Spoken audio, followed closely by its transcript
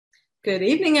Good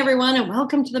evening, everyone, and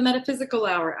welcome to the Metaphysical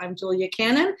Hour. I'm Julia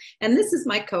Cannon, and this is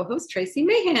my co-host, Tracie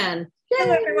Mahan. Yay!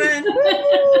 Hello,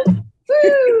 everyone.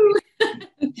 Woo!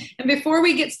 And before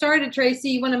we get started, Tracie,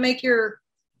 you want to make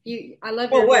I love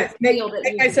your what? spiel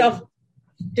Make myself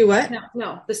do what?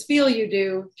 No, the spiel you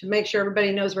do to make sure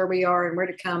everybody knows where we are and where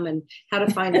to come and how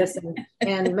to find us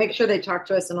and make sure they talk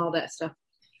to us and all that stuff.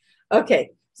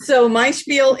 Okay. So my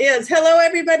spiel is, hello,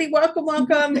 everybody. Welcome,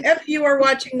 welcome. If you are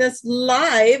watching this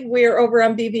live, we are over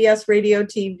on BBS Radio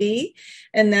TV,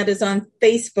 and that is on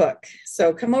Facebook.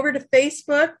 So come over to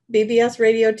Facebook, BBS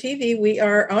Radio TV. We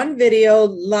are on video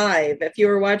live. If you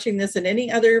are watching this in any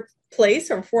other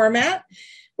place or format,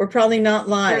 we're probably not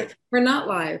live. We're not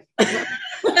live.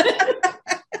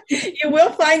 You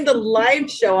will find the live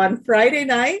show on Friday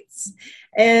nights.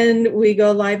 And we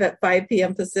go live at 5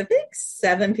 p.m. Pacific,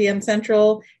 7 p.m.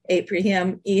 Central, 8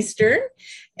 p.m. Eastern.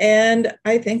 And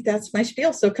I think that's my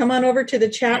spiel. So come on over to the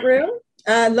chat room.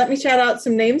 Let me shout out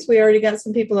some names. We already got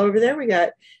some people over there. We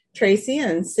got Tracie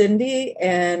and Cindy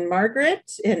and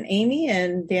Margaret and Amy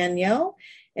and Danielle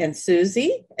and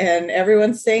Susie, and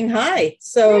everyone's saying hi.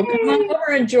 So come on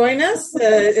over and join us.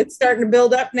 It's starting to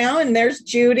build up now. And there's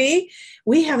Judy.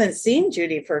 We haven't seen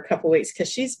Judy for a couple of weeks because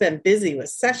she's been busy with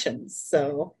sessions.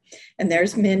 So, and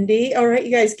there's Mindy. All right, you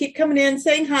guys keep coming in,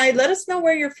 saying hi. Let us know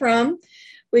where you're from.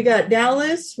 We got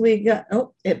Dallas. We got,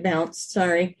 it bounced.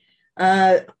 Sorry.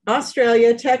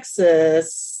 Australia,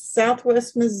 Texas,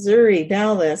 Southwest Missouri,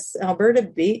 Dallas, Alberta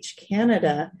Beach,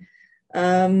 Canada.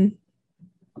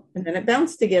 And then it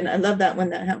bounced again. I love that when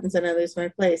that happens and I lose my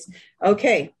place.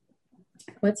 Okay.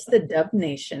 What's the Dub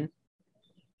Nation?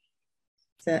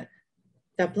 Is that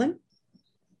Dublin?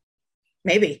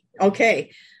 Maybe.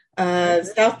 Okay.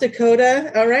 South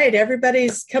Dakota. All right.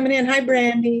 Everybody's coming in. Hi,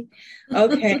 Brandy.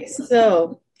 Okay.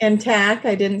 So, and TAC.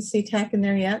 I didn't see TAC in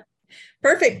there yet.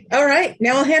 Perfect. All right.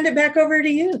 Now I'll hand it back over to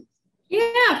you.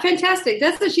 Yeah. Fantastic.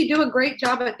 She do a great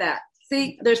job at that.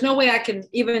 See, there's no way I can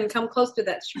even come close to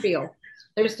that spiel.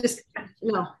 There's just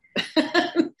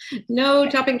no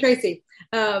topping Tracie.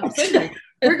 So anyway,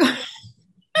 we're going.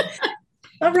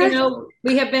 All right.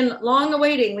 We have been long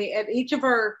awaiting. We at each of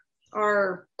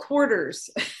our quarters,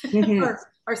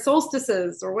 our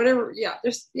solstices or whatever.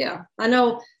 Yeah, I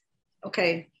know.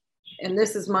 Okay, and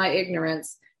this is my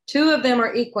ignorance. 2 of them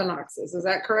are equinoxes. Is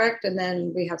that correct? And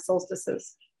then we have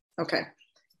solstices. Okay.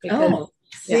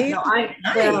 See?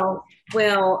 Yeah,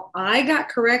 well, I got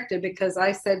corrected because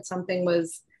I said something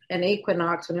was an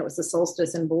equinox when it was the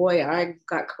solstice, and boy, I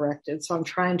got corrected. So I'm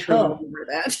trying to remember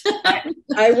that.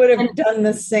 I would have done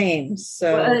the same.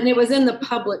 So, and it was in the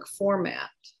public format.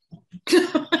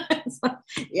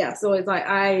 Yeah, so it's like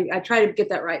I try to get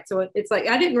that right. So it's like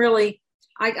I didn't really.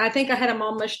 I think I had them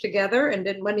all mushed together and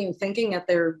wasn't even thinking at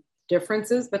their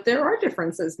differences, but there are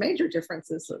differences, major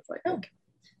differences. So it's like okay.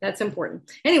 That's important.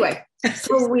 Anyway,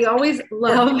 so we always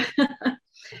love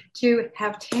to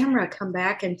have Tamira come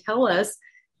back and tell us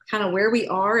kind of where we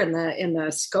are in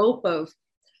the scope of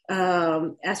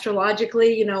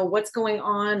astrologically, what's going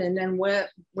on and then where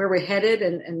we're headed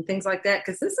and things like that.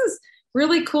 Because this is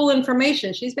really cool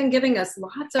information. She's been giving us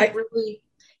lots of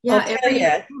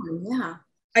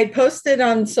I posted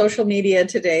on social media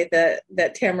today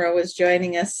that Tamira was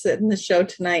joining us in the show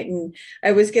tonight, and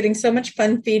I was getting so much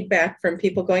fun feedback from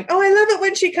people going, "Oh, I love it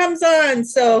when she comes on."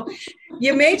 So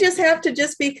you may just have to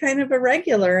just be kind of a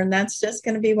regular, and that's just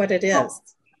going to be what it is. Oh,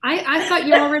 I thought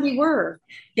you already were.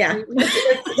 Yeah,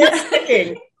 it's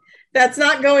sticking. That's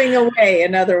not going away.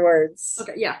 In other words,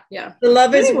 okay, yeah. The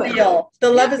love is real.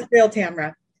 The love is real,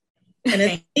 Tamira, and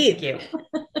it's deep. You.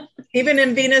 Even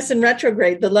in Venus in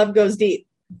retrograde, the love goes deep.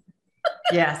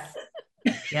 Yes.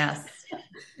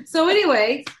 So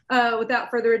anyway,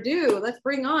 without further ado, let's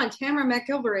bring on Tamira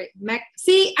McGillivray.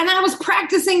 See, and I was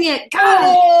practicing it.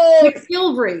 God,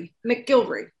 McGillivray.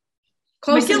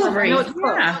 Close McGillivray. No, it's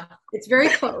close. Yeah. It's very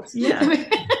close. Yeah.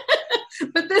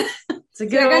 But then it's a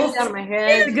good old, out of my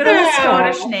head. It's a good old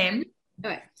Scottish name.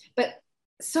 Anyway, but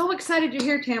so excited you're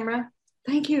here, Tamira.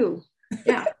 Thank you.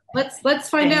 Yeah. Let's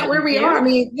find out where we are. I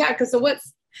mean, yeah, because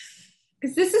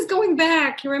this is going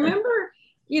back. You remember,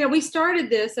 we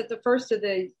started this at the first of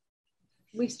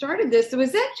we started this. So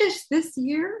was that just this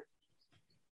year?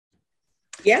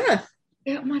 Yeah.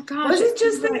 Oh my gosh. Was it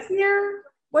just this year?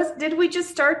 Did we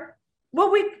just start?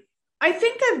 Well, I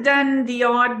think I've done the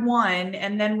odd one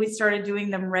and then we started doing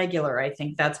them regular. I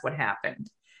think that's what happened.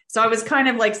 So I was kind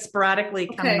of like sporadically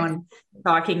coming on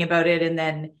talking about it. And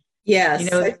then Yes.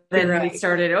 Then we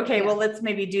started, well, let's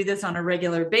maybe do this on a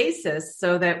regular basis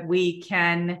so that we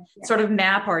can sort of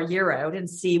map our year out and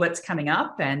see what's coming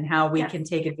up and how we can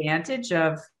take advantage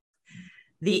of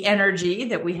the energy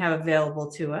that we have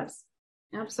available to us.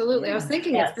 Absolutely. I was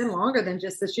thinking Yes. it's been longer than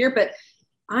just this year, but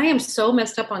I am so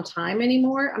messed up on time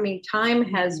anymore. I mean, time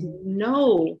has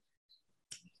no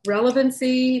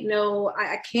relevancy. No,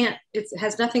 I can't, it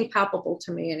has nothing palpable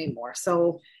to me anymore.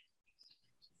 So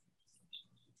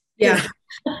Yeah.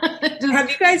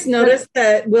 Have you guys noticed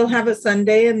that we'll have a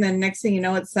Sunday and then next thing you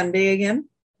know, it's Sunday again?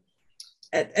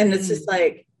 And it's just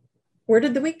like, where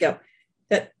did the week go?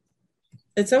 That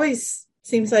it's always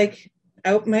seems like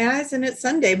I open my eyes and it's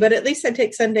Sunday, but at least I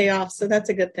take Sunday off. So that's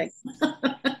a good thing.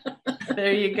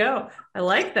 There you go. I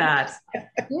like that. Yeah.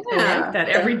 I like that.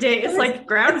 Every day it's like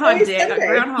Groundhog Day.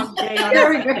 Groundhog Day on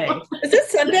Sunday. Is it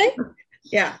Sunday?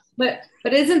 Yeah.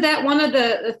 But isn't that one of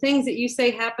the things that you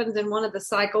say happens in one of the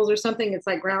cycles or something? It's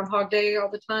like Groundhog Day all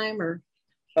the time, or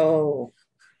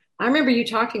I remember you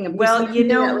talking about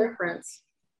that reference.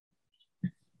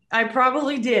 I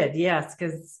probably did, yes,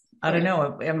 because I don't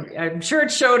know. I'm sure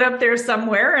it showed up there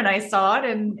somewhere, and I saw it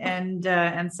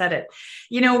and said it.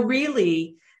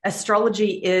 Really,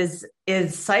 astrology is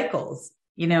cycles.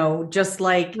 Just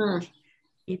like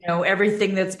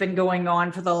everything that's been going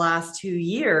on for the last 2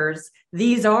 years.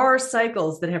 These are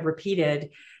cycles that have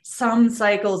repeated. Some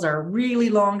cycles are really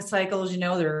long cycles.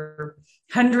 They're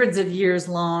hundreds of years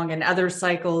long, and other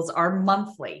cycles are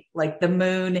monthly, like the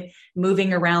moon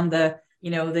moving around the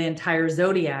entire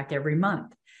zodiac every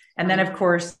month. And then, of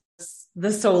course,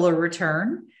 the solar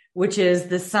return, which is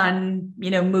the sun,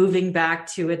 moving back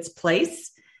to its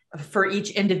place for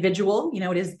each individual.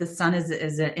 It is the sun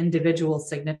is an individual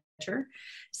signature.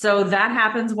 So that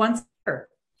happens once a year.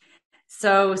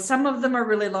 So some of them are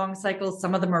really long cycles.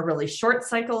 Some of them are really short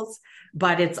cycles,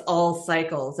 but it's all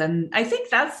cycles. And I think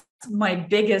that's my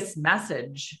biggest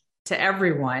message to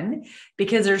everyone,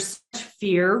 because there's such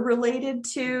fear related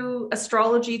to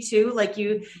astrology too. Like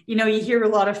you hear a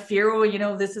lot of fear,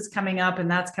 this is coming up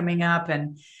and that's coming up.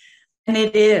 And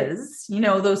it is,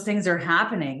 those things are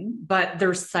happening, but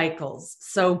they're cycles.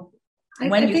 So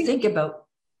when you think about,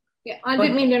 I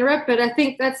didn't mean to interrupt, but I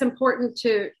think that's important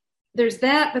there's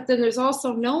that, but then there's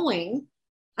also knowing,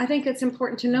 I think it's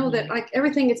important to know that like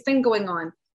everything that's been going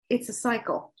on, it's a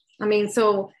cycle. I mean,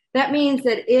 so that means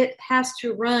that it has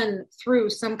to run through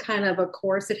some kind of a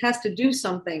course. It has to do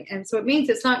something. And so it means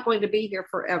it's not going to be here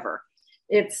forever.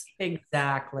 It's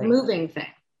exactly a moving thing.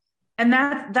 And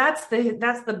that's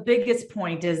the biggest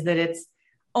point, is that it's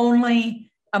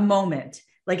only a moment.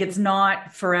 Like it's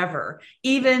not forever.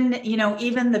 Even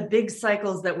the big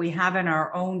cycles that we have in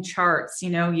our own charts, I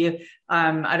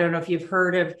don't know if you've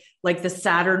heard of like the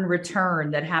Saturn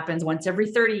return that happens once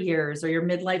every 30 years, or your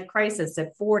midlife crisis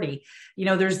at 40.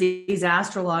 There's these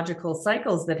astrological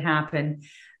cycles that happen.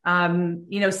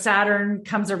 Saturn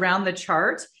comes around the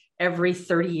chart every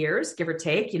 30 years, give or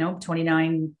take,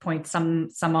 29 point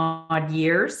some odd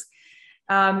years.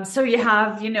 So you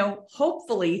have,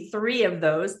 hopefully 3 of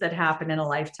those that happen in a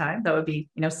lifetime. That would be,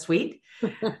 sweet.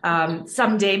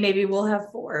 Someday maybe we'll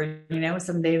have 4,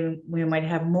 someday we might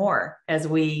have more as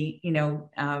we, live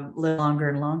longer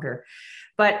and longer,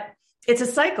 but it's a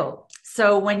cycle.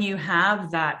 So when you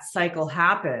have that cycle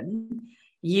happen,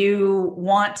 you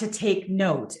want to take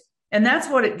note. And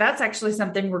that's actually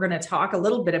something we're going to talk a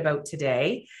little bit about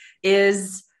today,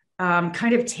 is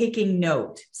kind of taking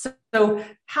note. So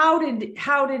how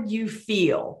did you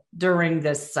feel during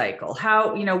this cycle?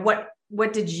 How,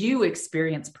 what did you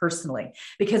experience personally?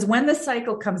 Because when the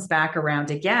cycle comes back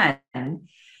around again,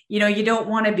 you don't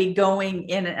want to be going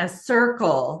in a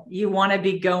circle. You want to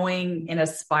be going in a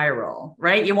spiral,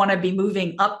 right? You want to be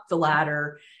moving up the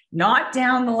ladder, not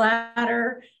down the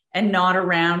ladder, and not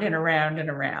around and around and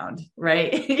around,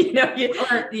 right? You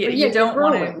don't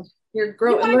want to. You're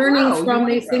learning from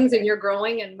these things, and you're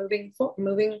growing and moving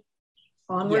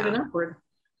onward and upward.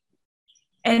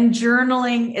 And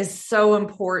journaling is so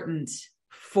important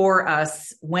for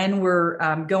us when we're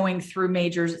going through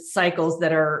major cycles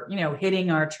that are,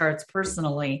 hitting our charts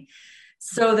personally,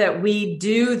 so that we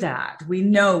do that. We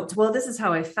note, well, this is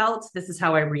how I felt. This is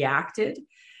how I reacted.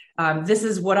 This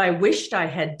is what I wished I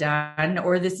had done,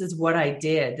 or this is what I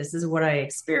did. This is what I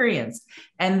experienced.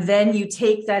 And then you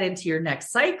take that into your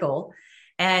next cycle,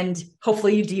 and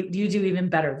hopefully you do even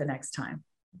better the next time.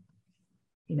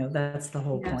 That's the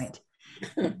whole point.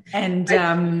 And,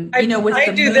 I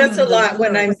do this a lot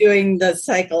when I'm doing the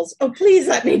cycles. Oh, please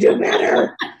let me do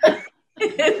better.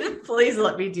 Please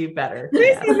let me do better.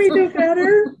 Please let me do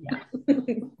better.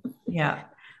 Yeah.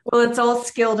 Well, it's all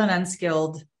skilled and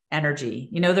unskilled energy.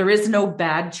 There is no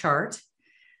bad chart.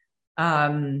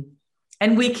 And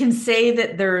we can say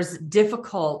that there's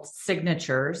difficult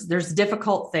signatures, there's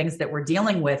difficult things that we're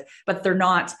dealing with, but they're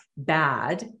not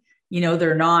bad.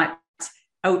 They're not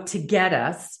out to get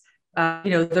us.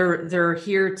 they're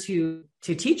here to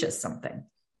teach us something,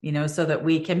 so that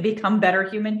we can become better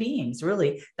human beings.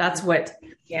 Really, that's what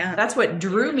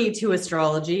drew me to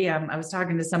astrology. I was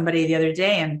talking to somebody the other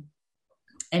day, and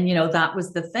that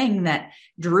was the thing that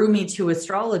drew me to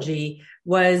astrology,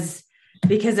 was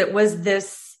because it was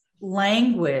this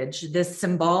language, this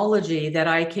symbology that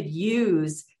I could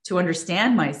use to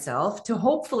understand myself, to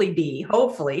hopefully be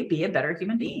a better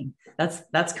human being.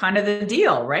 That's kind of the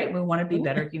deal, right? We want to be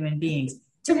better human beings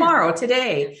tomorrow,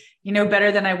 today,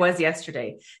 better than I was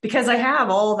yesterday, because I have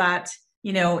all that,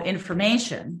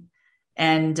 information,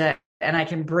 and I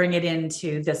can bring it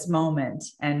into this moment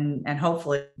and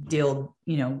hopefully deal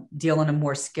in a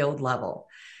more skilled level.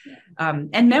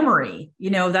 And memory,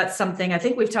 that's something I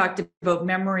think we've talked about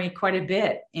memory quite a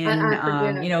bit in,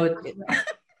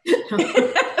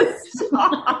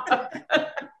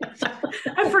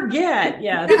 I forget.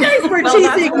 Yeah. You guys were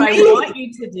teasing me. I want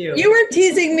you to do. You were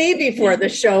teasing me before the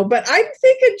show, but I'm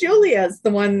thinking Julia's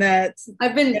the one that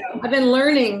I've been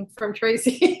learning from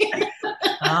Tracie.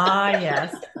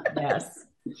 Yes.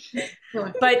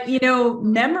 But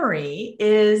memory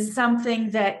is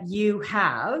something that you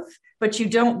have, but you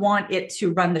don't want it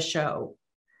to run the show.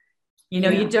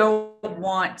 You don't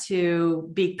want to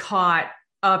be caught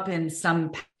up in some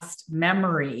past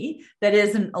memory that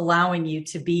isn't allowing you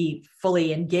to be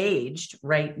fully engaged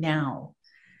right now.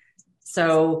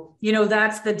 So,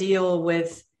 that's the deal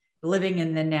with living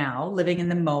in the now, living in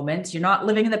the moment. You're not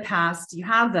living in the past. You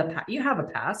have a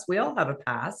past. We all have a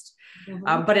past,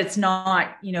 but it's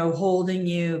not, holding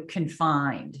you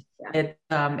confined.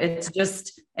 Yeah. It's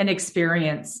just an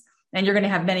experience, and you're going to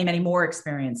have many, many more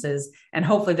experiences. And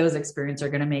hopefully those experiences are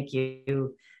going to make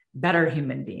you better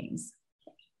human beings.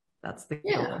 That's the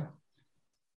goal.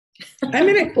 I'm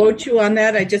going to quote you on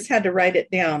that. I just had to write it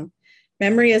down.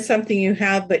 Memory is something you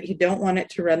have, but you don't want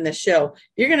it to run the show.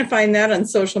 You're going to find that on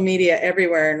social media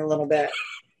everywhere in a little bit.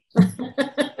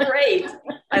 Great.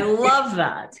 I love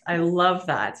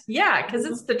that. Yeah, because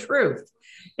it's the truth.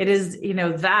 It is,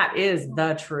 that is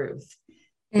the truth.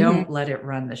 Don't let it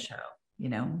run the show,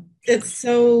 It's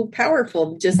so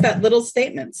powerful. Just that little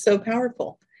statement, so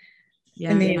powerful.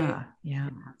 Yeah, yeah,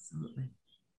 absolutely.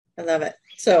 I love it.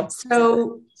 So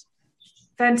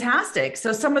fantastic.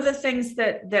 So some of the things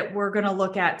that we're going to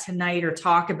look at tonight or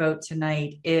talk about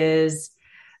tonight is,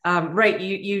 right.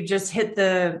 You just hit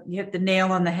the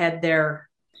nail on the head there,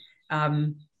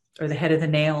 or the head of the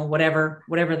nail, whatever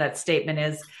that statement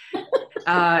is,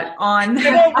 I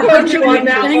won't quote you on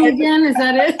that one again. Is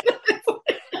that it?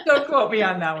 Don't quote me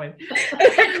on that one.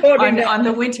 on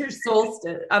the winter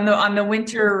solstice, on the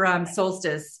winter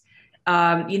solstice,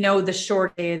 the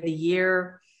short day of the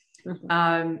year.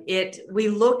 We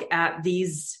look at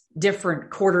these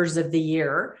different quarters of the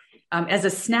year as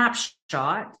a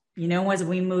snapshot, as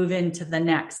we move into the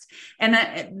next. And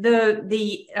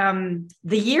the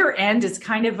year end is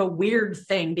kind of a weird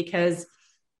thing because,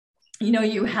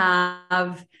 you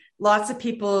have lots of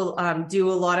people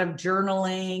do a lot of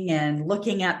journaling and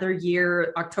looking at their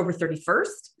year October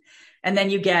 31st. And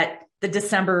then you get the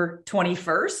December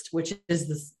 21st, which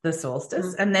is the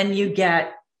solstice. And then you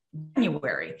get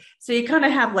January. So you kind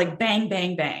of have like bang,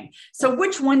 bang, bang. So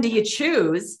which one do you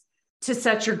choose to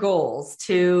set your goals,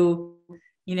 to,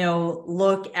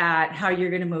 look at how you're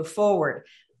going to move forward?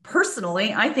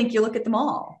 Personally, I think you look at them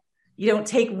all. You don't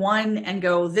take one and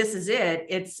go, this is it.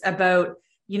 It's about,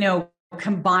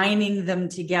 combining them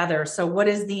together. So what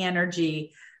is the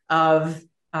energy of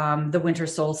the winter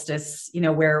solstice,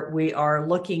 where we are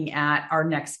looking at our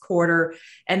next quarter?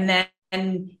 And then,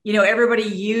 everybody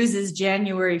uses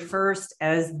January 1st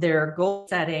as their goal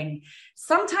setting.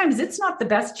 Sometimes it's not the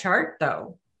best chart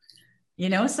though.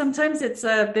 Sometimes it's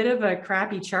a bit of a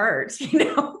crappy chart,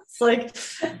 it's like,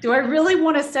 do I really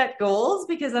want to set goals?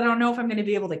 Because I don't know if I'm going to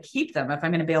be able to keep them, if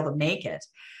I'm going to be able to make it.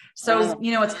 So,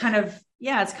 it's kind of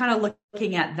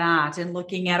looking at that and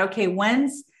looking at, okay,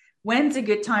 when's a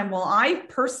good time? Well, I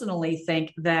personally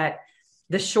think that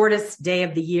the shortest day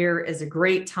of the year is a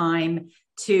great time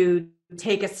to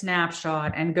take a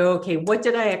snapshot and go, okay, what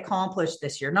did I accomplish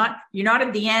this year? You're not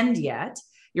at the end yet.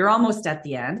 You're almost at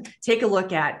the end. Take a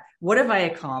look at, what have I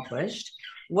accomplished?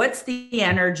 What's the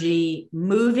energy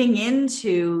moving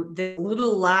into the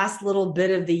last little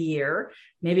bit of the year?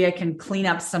 Maybe I can clean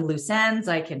up some loose ends.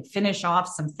 I can finish off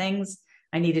some things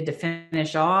I needed to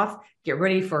finish off, get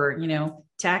ready for,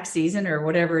 tax season or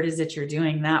whatever it is that you're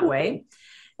doing that way.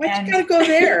 Why'd you gotta go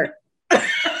there?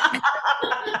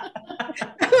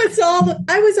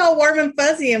 I was all warm and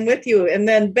fuzzy and with you, and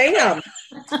then bam.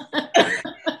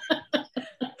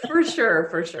 For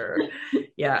For sure.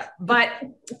 Yeah. But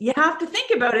you have to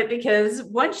think about it, because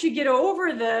once you get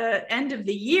over the end of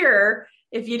the year,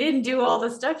 if you didn't do all the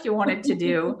stuff you wanted to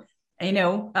do,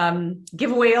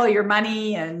 give away all your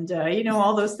money and,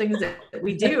 all those things that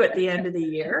we do at the end of the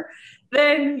year,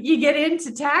 then you get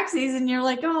into tax season and you're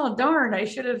like, oh, darn, I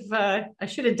should have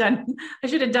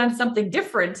done something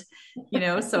different,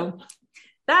 so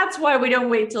that's why we don't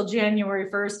wait till January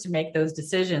 1st to make those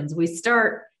decisions. We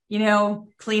start,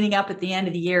 cleaning up at the end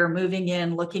of the year, moving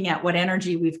in, looking at what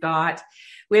energy we've got.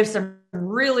 We have some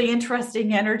really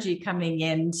interesting energy coming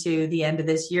into the end of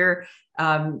this year.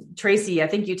 Tracie, I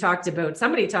think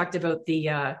somebody talked about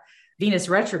the Venus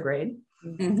retrograde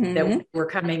that we're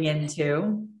coming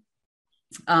into.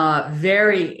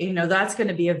 That's going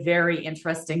to be a very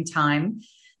interesting time.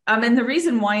 And the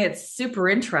reason why it's super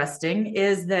interesting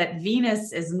is that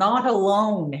Venus is not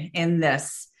alone in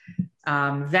this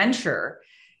venture.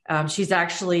 She's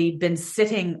actually been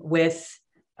sitting with,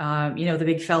 the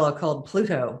big fellow called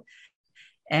Pluto.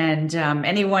 And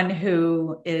anyone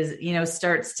who is,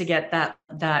 starts to get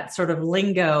that sort of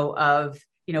lingo of,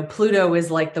 Pluto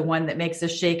is like the one that makes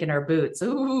us shake in our boots.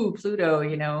 Ooh,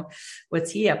 Pluto,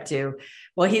 what's he up to?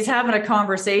 Well, he's having a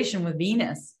conversation with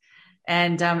Venus.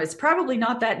 And it's probably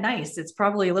not that nice. It's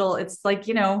probably it's like,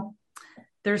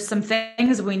 there's some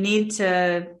things we need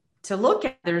to look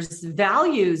at. There's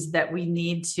values that we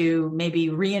need to maybe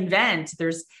reinvent.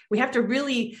 We have to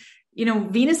really,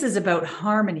 Venus is about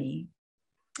harmony.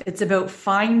 It's about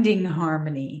finding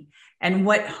harmony and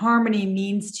what harmony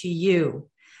means to you.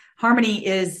 Harmony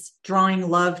is drawing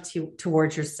love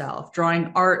towards yourself,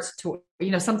 drawing art to,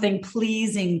 something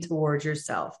pleasing towards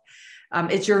yourself.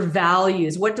 It's your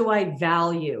values. What do I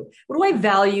value? What do I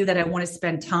value that I want to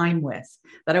spend time with,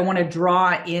 that I want to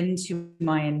draw into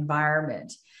my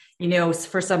environment?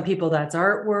 For some people that's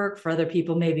artwork. For other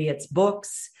people, maybe it's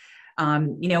books.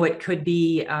 It could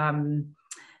be,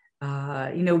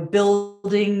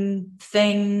 building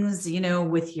things,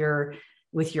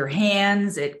 with your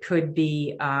hands. It could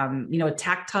be, a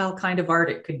tactile kind of art.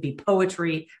 It could be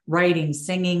poetry, writing,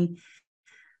 singing.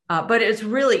 But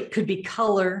it could be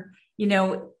color.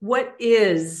 What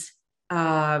is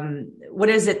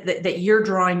it that you're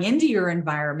drawing into your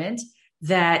environment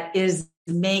that is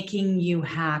making you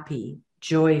happy,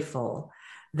 joyful,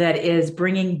 that is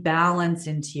bringing balance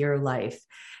into your life?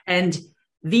 And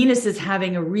Venus is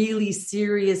having a really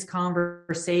serious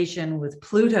conversation with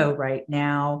Pluto right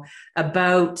now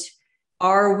about,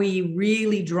 are we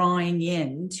really drawing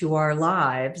into our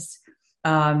lives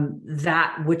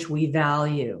that which we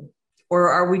value? Or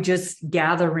are we just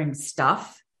gathering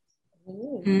stuff?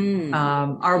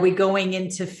 Are we going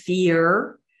into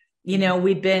fear?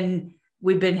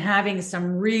 We've been having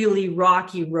some really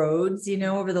rocky roads,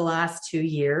 over the last 2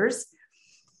 years.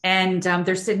 And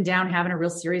they're sitting down having a real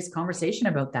serious conversation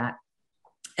about that.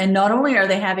 And not only are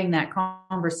they having that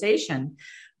conversation,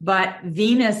 but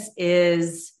Venus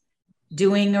is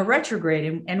doing a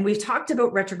retrograde. And we've talked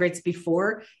about retrogrades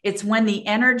before. It's when the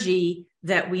energy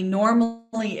that we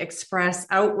normally express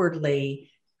outwardly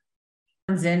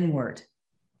comes inward.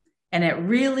 And it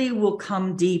really will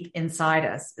come deep inside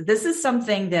us. This is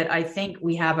something that I think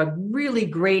we have a really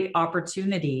great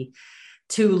opportunity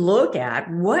to look at.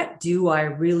 What do I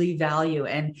really value?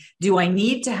 And do I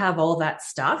need to have all that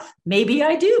stuff? Maybe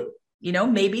I do.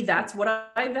 Maybe that's what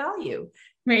I value.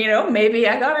 Maybe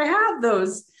I got to have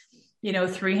those,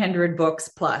 300 books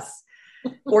plus.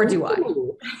 Or do I?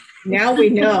 Now we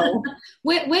know.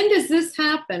 When does this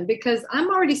happen? Because I'm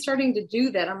already starting to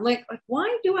do that. I'm like,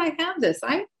 why do I have this?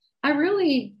 I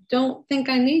really don't think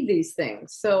I need these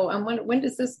things. So when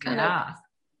does this kind of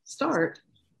start?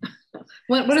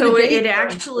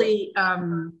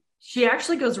 She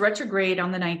actually goes retrograde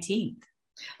on the 19th.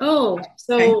 Oh,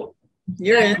 so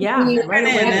you're in. Yeah,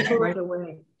 right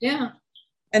away. Yeah.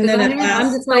 And then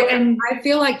I'm just like, and I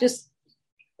feel like just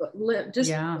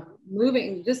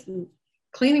moving, just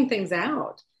cleaning things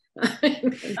out.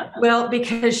 Well,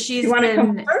 because she's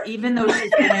been, even though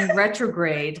she's going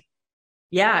retrograde.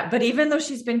 Yeah. But even though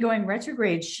she's been going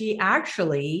retrograde, she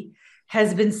actually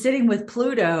has been sitting with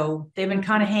Pluto. They've been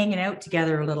kind of hanging out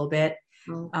together a little bit,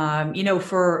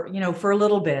 for a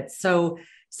little bit. So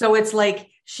it's like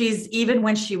she's, even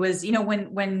when she was,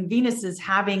 when Venus is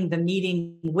having the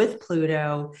meeting with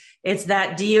Pluto, it's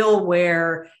that deal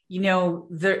where,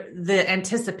 the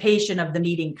anticipation of the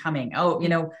meeting coming.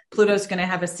 Oh, Pluto's going to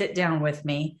have a sit down with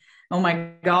me. Oh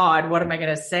my God, what am I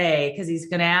going to say? Because he's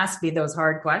going to ask me those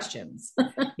hard questions.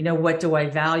 What do I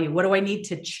value? What do I need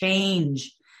to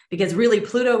change? Because really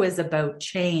Pluto is about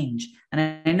change.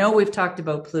 And I know we've talked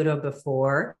about Pluto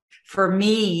before. For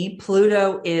me,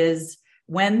 Pluto is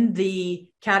when the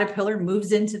caterpillar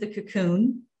moves into the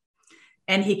cocoon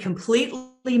and he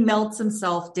completely melts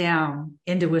himself down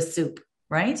into a soup,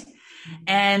 right?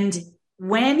 And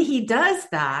when he does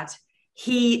that,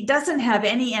 he doesn't have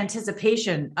any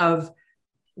anticipation of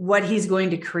what he's going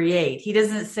to create. He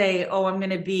doesn't say, oh, I'm going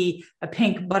to be a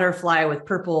pink butterfly with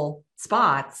purple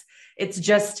spots. It's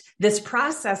just this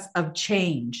process of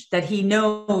change that he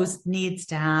knows needs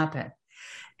to happen.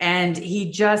 And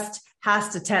he just has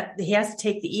to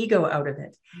take the ego out of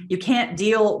it. You can't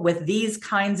deal with these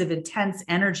kinds of intense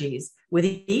energies with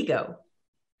ego,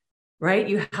 right?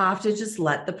 You have to just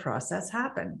let the process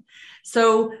happen.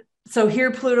 So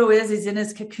here Pluto is, he's in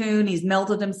his cocoon. He's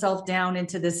melted himself down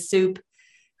into this soup,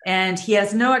 and he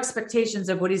has no expectations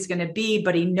of what he's going to be,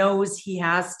 but he knows he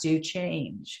has to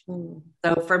change.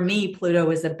 So for me, Pluto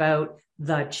is about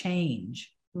the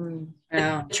change.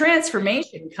 The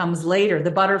transformation comes later.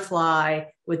 The butterfly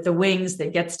with the wings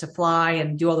that gets to fly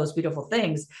and do all those beautiful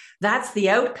things. That's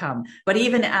the outcome. But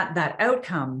even at that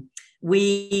outcome,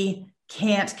 we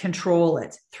can't control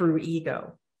it through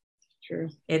ego. True.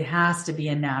 It has to be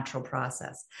a natural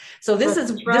process. So this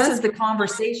is the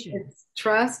conversation. It's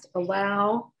trust,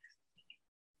 allow,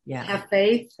 have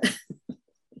faith.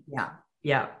 Have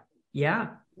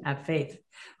faith.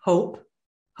 Hope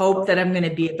that I'm going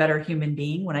to be a better human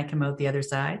being when I come out the other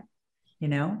side,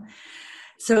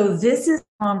 So this is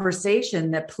a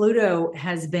conversation that Pluto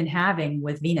has been having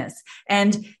with Venus.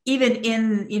 And even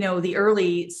in, the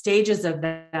early stages of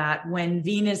that, when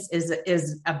Venus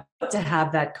is about to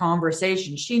have that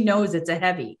conversation, she knows it's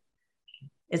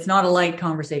it's not a light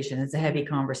conversation. It's a heavy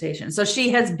conversation. So she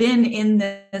has been in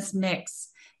this mix,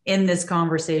 in this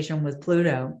conversation with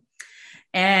Pluto.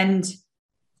 And,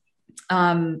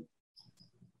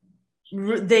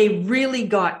 they really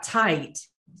got tight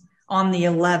on the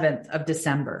 11th of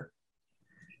December.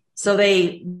 So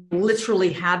they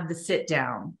literally had the sit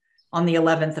down on the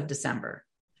 11th of December.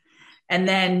 And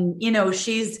then,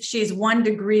 she's 1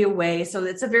 degree away. So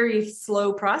it's a very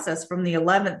slow process from the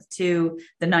 11th to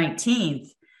the 19th.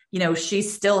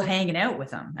 She's still hanging out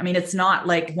with him. I mean, it's not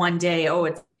like one day, oh,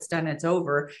 it's done, it's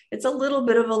over. It's a little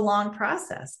bit of a long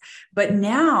process. But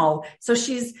now, so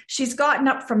she's gotten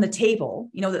up from the table,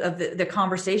 of the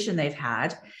conversation they've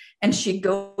had, and she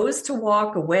goes to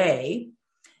walk away,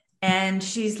 and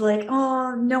she's like,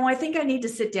 oh, no, I think I need to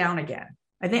sit down again.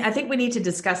 I think we need to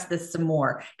discuss this some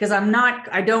more, because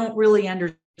I don't really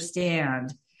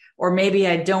understand, or maybe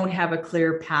I don't have a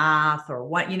clear path, or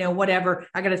whatever.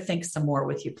 I got to think some more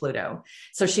with you, Pluto.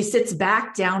 So she sits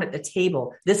back down at the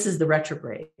table. This is the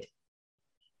retrograde.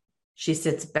 She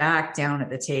sits back down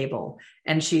at the table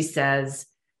and she says,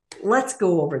 let's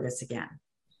go over this again.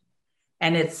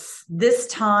 And this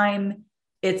time,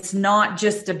 it's not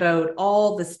just about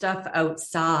all the stuff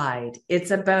outside. It's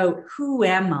about who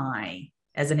am I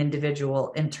as an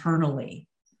individual internally,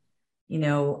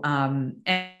 and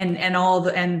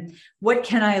what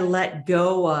can I let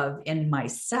go of in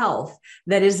myself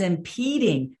that is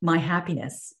impeding my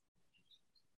happiness,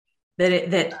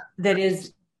 that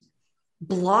is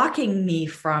blocking me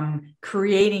from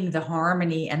creating the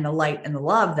harmony and the light and the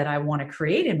love that I want to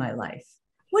create in my life.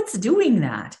 What's doing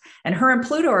that? And her and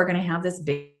Pluto are going to have this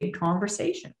big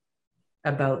conversation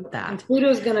about that. And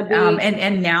Pluto's going to be,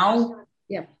 and now.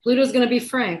 Yeah, Pluto's going to be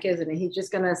frank, isn't he? He's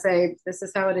just going to say, this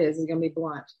is how it is. He's going to be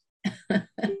blunt.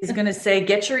 He's going to say,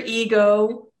 get your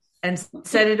ego and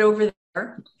set it over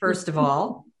there, first of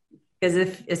all.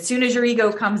 Because as soon as your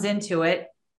ego comes into it,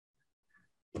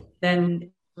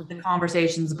 then the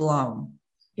conversation's blown.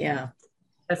 Yeah.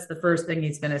 That's the first thing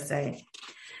he's going to say.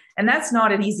 And that's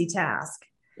not an easy task.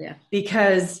 Yeah.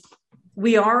 Because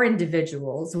we are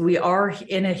individuals. We are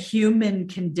in a human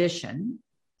condition.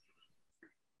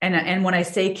 And when I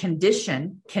say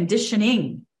conditioning,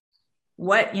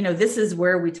 this is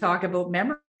where we talk about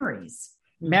memories.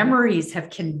 Mm-hmm. Memories have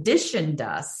conditioned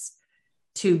us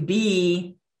to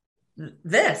be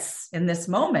this in this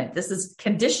moment. This is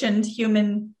conditioned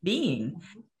human being.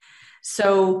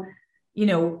 So,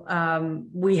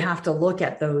 we have to look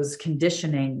at those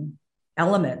conditioning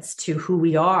elements to who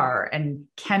we are, and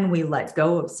can we let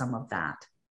go of some of that?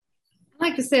 I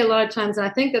like to say a lot of times, and I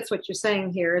think that's what you're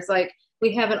saying here, is like,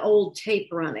 we have an old tape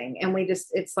running, and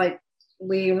it's like,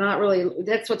 we're not really,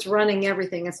 that's what's running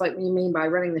everything. It's like what you mean by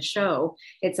running the show.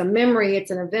 It's a memory. It's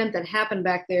an event that happened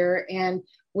back there, and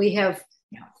we have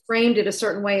framed it a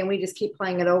certain way, and we just keep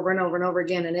playing it over and over and over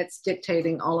again. And it's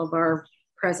dictating all of our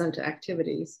present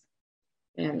activities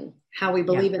and how we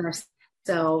believe in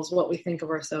ourselves, what we think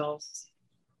of ourselves,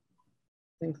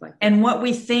 things like that. And what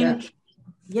we think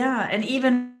Yeah. And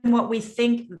even what we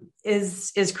think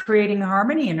is creating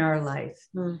harmony in our life.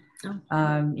 You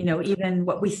know, even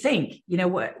what we think, you know,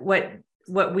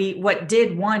 what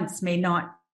did once may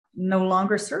not no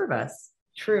longer serve us.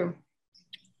 True.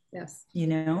 Yes. You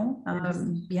know,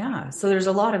 yeah. So there's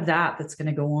a lot of that's going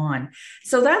to go on.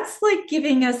 So that's like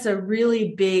giving us a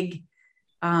really big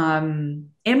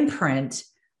imprint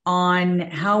on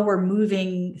how we're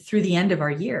moving through the end of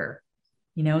our year.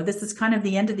 You know, this is kind of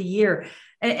the end of the year.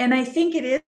 And I think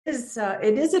it is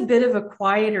a bit of a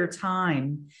quieter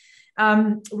time.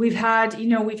 We've had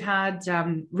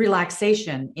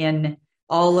relaxation in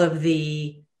all of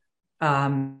the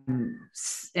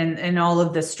and all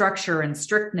of the structure and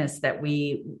strictness that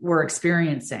we were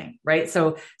experiencing, right?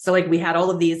 So like we had all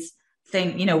of these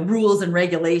rules and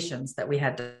regulations that we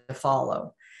had to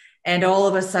follow. And all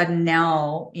of a sudden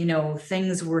now,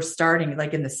 things were starting,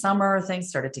 like in the summer, things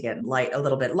started to get a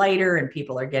little bit lighter, and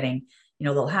people are getting, a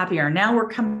little happier. Now we're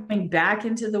coming back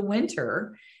into the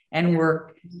winter, and we're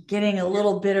getting a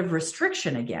little bit of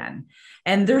restriction again.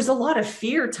 And there's a lot of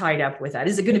fear tied up with that.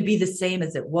 Is it going to be the same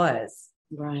as it was?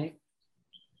 Right.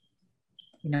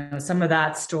 Some of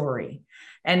that story.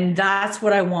 And that's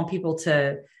what I want people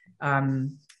to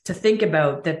think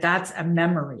about, that's a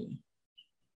memory.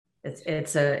 It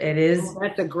is. Oh,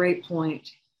 that's a great point.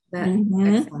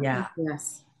 Yeah.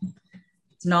 Yes.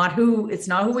 It's not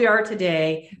who we are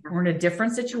today. We're in a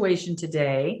different situation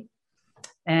today,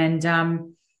 and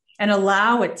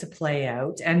allow it to play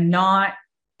out, and not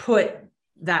put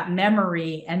that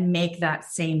memory and make that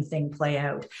same thing play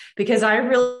out. Because I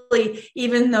really,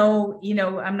 even though,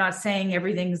 I'm not saying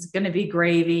everything's going to be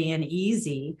gravy and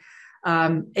easy.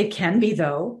 It can be,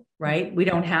 though, right? We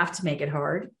don't have to make it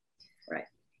hard. Right.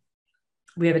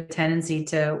 We have a tendency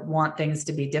to want things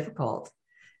to be difficult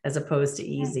as opposed to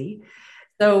easy.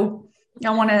 So I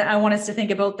want us to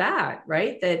think about that,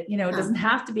 right? That, it doesn't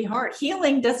have to be hard.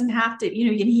 Healing doesn't have to,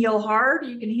 you can heal hard,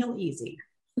 you can heal easy.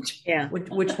 Yeah.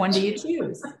 Which one do you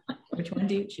choose? Which one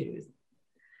do you choose?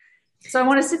 So I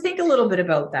want us to think a little bit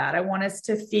about that. I want us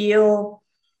to feel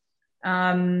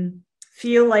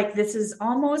like this is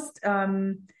almost,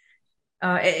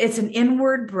 it's an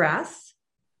inward breath.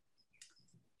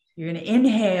 You're going to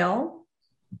inhale,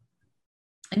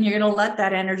 and you're going to let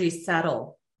that energy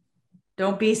settle.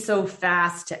 Don't be so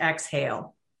fast to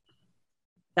exhale.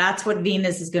 That's what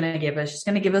Venus is going to give us. She's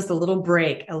going to give us a little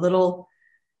break, a little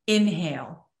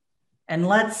inhale. And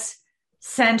let's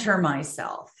center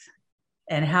myself.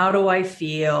 And how do I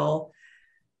feel?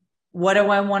 What do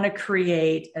I want to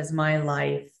create as my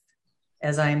life?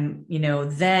 As I'm,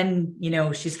 then,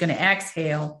 she's going to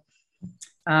exhale.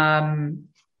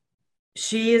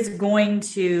 She is going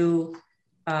to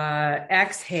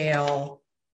exhale.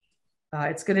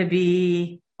 It's going to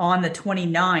be on the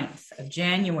 29th of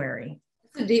January.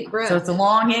 It's a deep breath. So it's a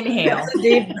long inhale. It's a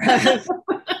deep breath.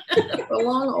 A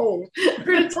long hold.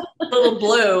 It's a little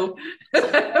blue.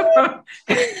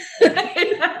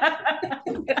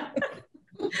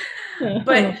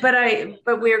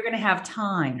 but we're going to have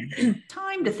time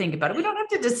to think about it. We don't have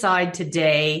to decide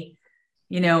today,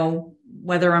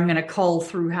 whether I'm going to cull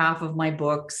through half of my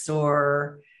books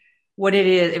or what it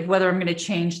is, whether I'm going to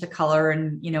change the color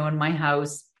and, in my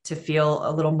house to feel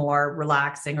a little more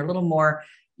relaxing or a little more,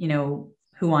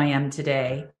 who I am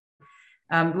today.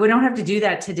 We don't have to do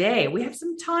that today. We have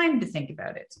some time to think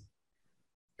about it.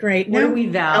 Great. What do we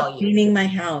value? Cleaning my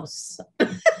house.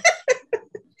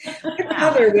 What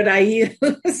color would I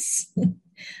use?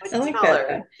 I like color?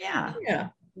 That. Yeah.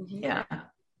 Yeah.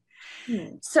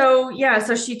 Yeah.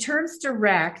 So she turns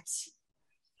direct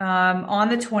on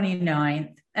the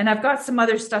 29th. And I've got some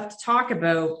other stuff to talk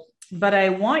about, but I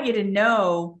want you to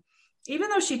know, even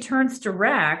though she turns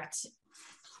direct,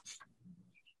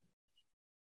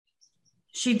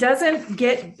 she doesn't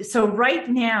get, so right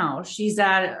now she's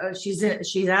at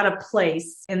a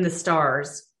place in the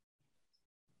stars.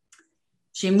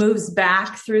 She moves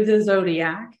back through the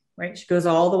zodiac, right? She goes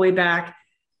all the way back,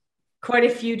 quite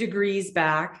a few degrees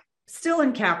back, still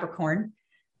in Capricorn.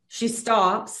 She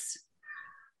stops.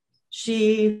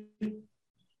 She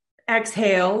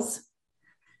exhales,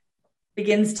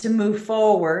 begins to move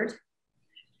forward,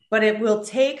 but it will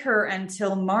take her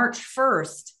until March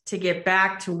 1st to get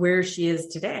back to where she is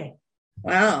today.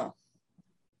 Wow.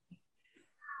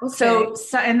 Okay.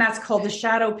 So and that's called the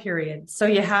shadow period. So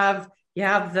you have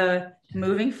the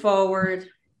moving forward,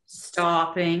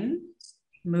 stopping,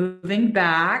 moving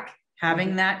back,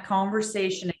 having that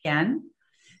conversation again.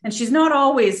 And she's not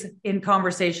always in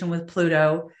conversation with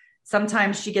Pluto.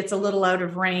 Sometimes she gets a little out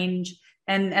of range,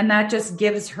 and that just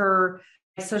gives her,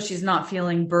 so she's not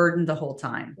feeling burdened the whole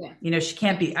time. Yeah. She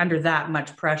can't be under that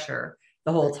much pressure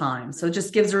the whole time. So it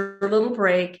just gives her a little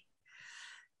break.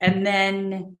 And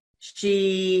then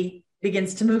she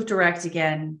begins to move direct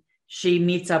again. She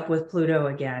meets up with Pluto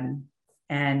again,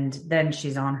 and then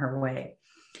she's on her way.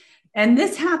 And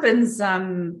this happens,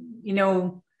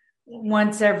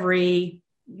 once every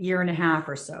year and a half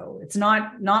or so. It's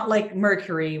not like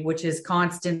Mercury, which is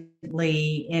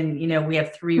constantly in, we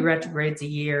have 3 retrogrades a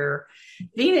year.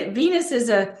 Venus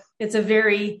it's a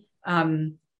very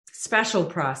special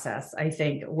process, I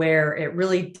think, where it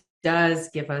really does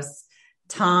give us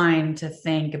time to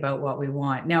think about what we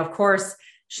want. Now, of course,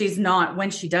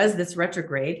 when she does this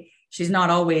retrograde, she's not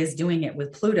always doing it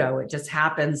with Pluto. It just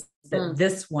happens that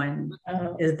this one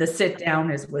is the sit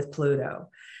down is with Pluto.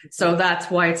 So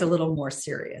that's why it's a little more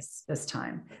serious this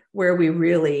time, where we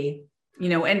really,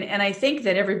 and I think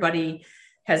that everybody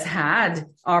has had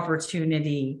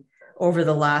opportunity over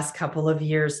the last couple of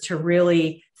years to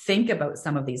really think about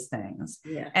some of these things.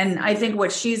 Yes. And I think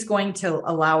what she's going to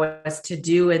allow us to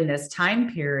do in this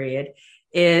time period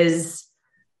is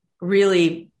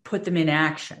really put them in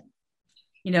action.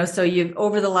 So you've,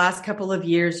 over the last couple of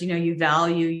years, you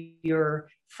value your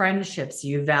friendships,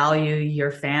 you value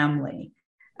your family,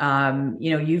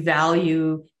 you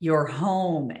value your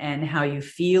home and how you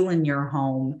feel in your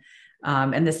home,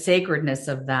 and the sacredness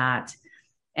of that.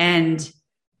 And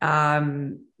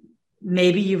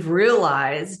maybe you've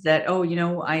realized that,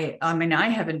 I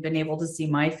haven't been able to see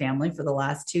my family for the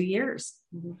last 2 years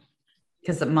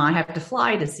because I have to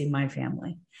fly to see my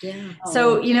family. Yeah.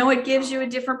 So, it gives you a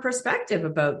different perspective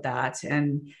about that.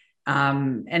 And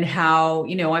how,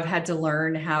 I've had to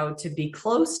learn how to be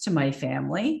close to my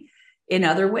family in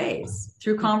other ways,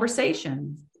 through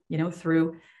conversation,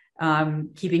 through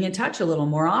keeping in touch a little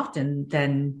more often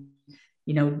than,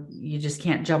 you just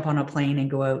can't jump on a plane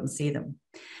and go out and see them.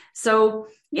 So,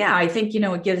 yeah, I think,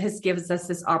 it gives us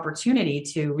this opportunity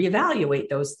to reevaluate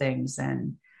those things.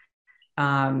 And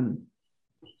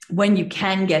when you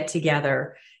can get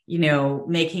together,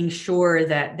 making sure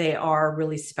that they are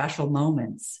really special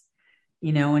moments,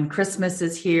 and Christmas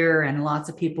is here and lots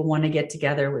of people want to get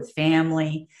together with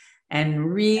family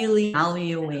and really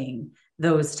valuing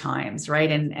those times. Right.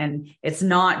 And it's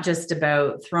not just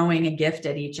about throwing a gift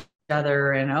at each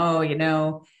other and,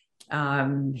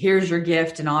 here's your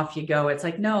gift and off you go. It's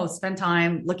like, no, spend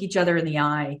time, look each other in the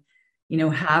eye,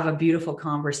 have a beautiful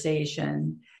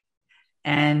conversation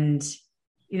and,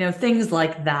 things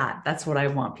like that. That's what I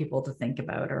want people to think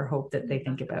about, or hope that they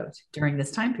think about during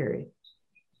this time period.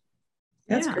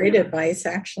 That's great advice,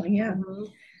 actually. Yeah.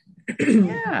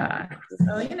 Yeah.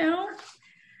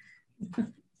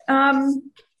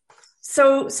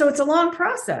 So, so it's a long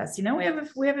process. We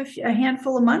have a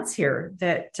handful of months here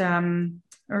that,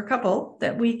 or a couple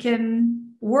that we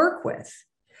can work with,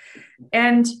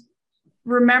 and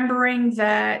remembering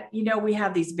that, we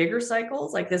have these bigger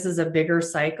cycles. Like, this is a bigger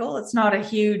cycle. It's not a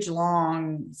huge,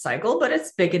 long cycle, but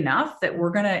it's big enough that we're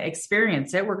going to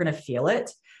experience it. We're going to feel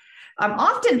it.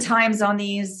 Oftentimes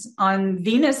on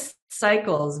Venus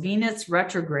cycles, Venus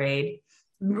retrograde,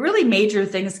 really major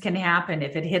things can happen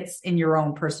if it hits in your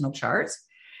own personal chart.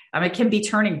 It can be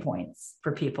turning points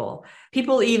for people.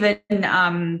 People even,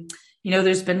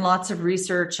 there's been lots of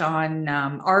research on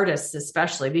artists,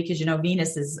 especially because,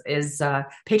 Venus is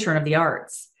patron of the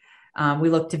arts. We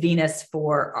look to Venus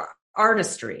for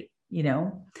artistry,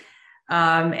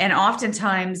 and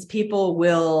oftentimes people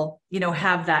will,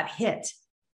 have that hit,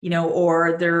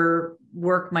 or their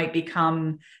work might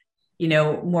become,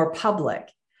 more public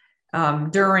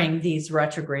during these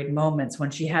retrograde moments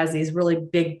when she has these really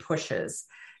big pushes,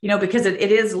 because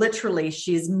it is literally,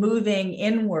 she's moving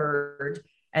inward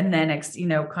and then,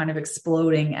 kind of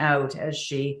exploding out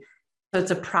so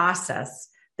it's a process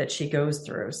that she goes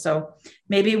through. So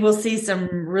maybe we'll see some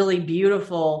really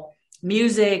beautiful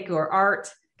music or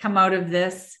art come out of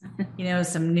this,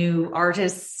 some new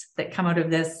artists that come out of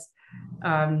this,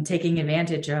 taking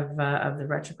advantage of the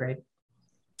retrograde.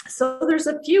 So there's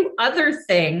a few other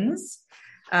things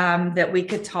that we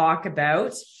could talk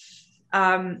about.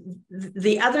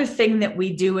 The other thing that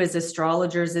we do as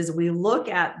astrologers is we look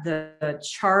at the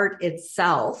chart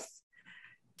itself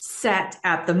set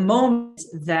at the moment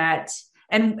that,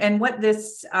 and what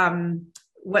this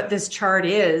chart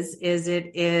is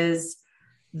it is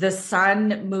the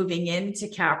sun moving into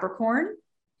Capricorn.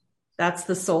 That's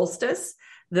the solstice,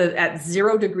 at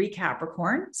 0 degree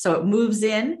Capricorn. So it moves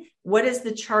in. What does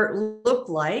the chart look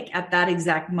like at that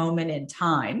exact moment in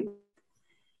time?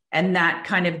 And that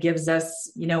kind of gives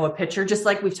us, a picture, just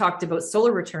like we've talked about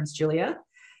solar returns, Julia,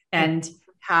 and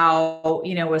how,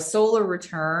 a solar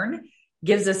return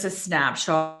gives us a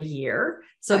snapshot of a year.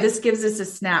 So this gives us a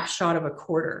snapshot of a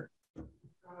quarter.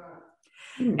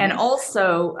 And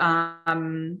also,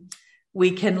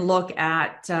 we can look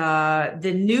at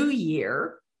the new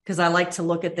year, because I like to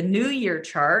look at the new year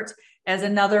chart as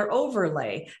another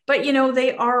overlay. But,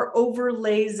 they are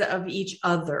overlays of each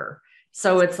other.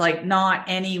 So it's like not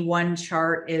any one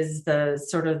chart is the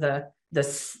sort of the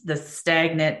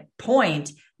stagnant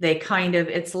point. They kind of,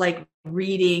 it's like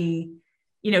reading,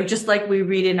 just like we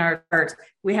read in our chart,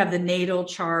 we have the natal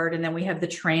chart, and then we have the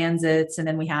transits, and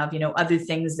then we have, other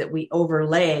things that we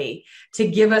overlay to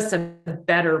give us a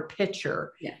better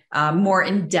picture, more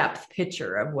in-depth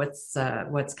picture of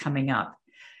what's coming up.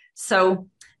 So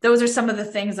those are some of the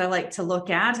things I like to look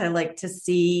at. I like to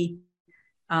see,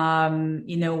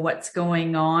 what's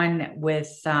going on with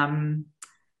some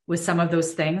of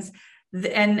those things.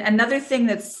 And another thing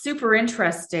that's super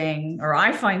interesting, or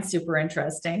I find super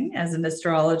interesting as an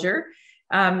astrologer,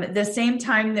 the same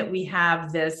time that we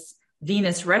have this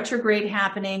Venus retrograde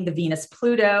happening, the Venus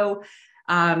Pluto,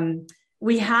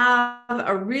 we have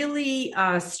a really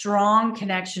strong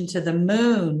connection to the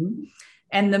moon,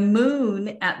 and the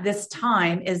moon at this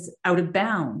time is out of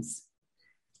bounds.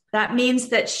 That means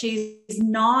that she's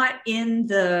not in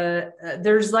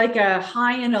there's like a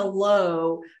high and a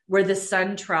low where the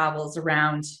sun travels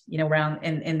around, around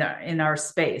in our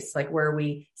space, like where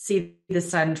we see the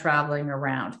sun traveling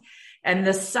around. And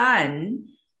the sun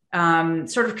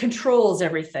sort of controls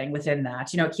everything within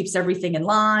that. It keeps everything in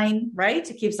line, right?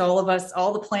 It keeps all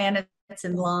the planets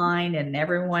in line and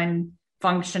everyone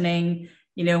functioning,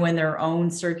 in their own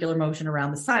circular motion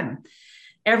around the sun.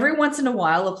 Every once in a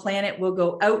while, a planet will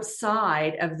go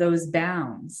outside of those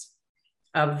bounds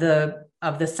of the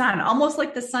sun, almost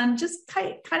like the sun just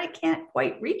kind of can't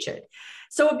quite reach it.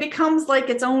 So it becomes like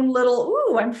its own little,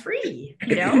 ooh, I'm free,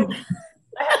 I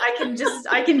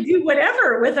can do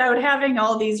whatever without having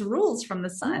all these rules from the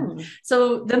sun.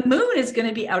 So the moon is going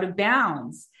to be out of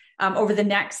bounds over the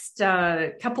next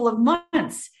couple of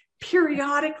months,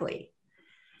 periodically.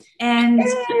 And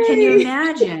can you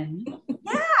imagine?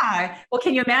 Yeah. Well,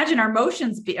 can you imagine our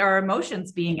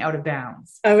emotions being out of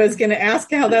bounds? I was going to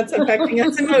ask how that's affecting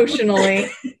us emotionally.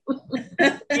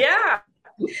 Yeah.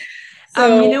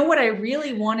 So, what I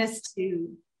really want us to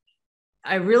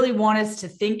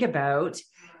think about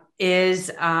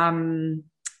is,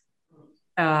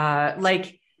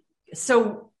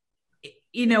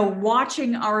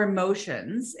 watching our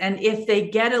emotions, and if they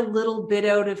get a little bit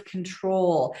out of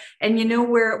control, and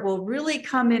where it will really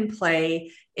come in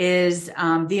play is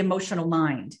the emotional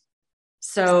mind.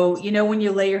 So, when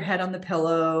you lay your head on the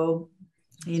pillow,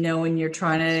 when you're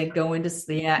trying to go into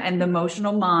sleep, and the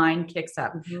emotional mind kicks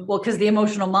up. Well, because the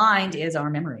emotional mind is our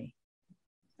memory.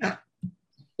 Yes,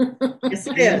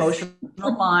 it the is.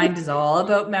 Emotional mind is all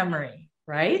about memory,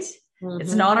 right?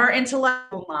 It's not our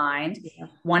intellectual mind.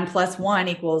 1 +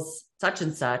 1 = such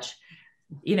and such.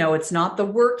 It's not the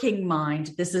working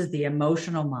mind. This is the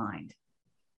emotional mind.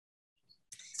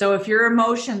 So if your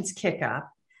emotions kick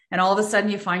up and all of a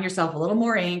sudden you find yourself a little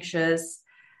more anxious,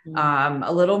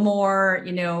 a little more,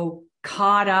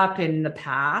 caught up in the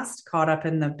past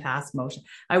motion,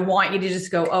 I want you to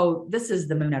just go, oh, this is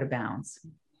the moon out of bounds.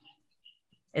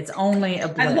 It's only a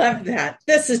blip. I love that.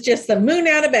 This is just the moon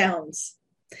out of bounds.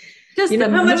 Just how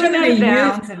much I'm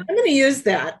going to use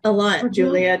that a lot,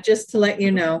 Julia, just to let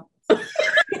you know. Julia,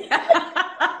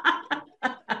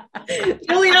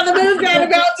 the moon's out of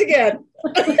bounds again.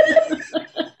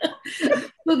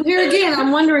 Well, here again,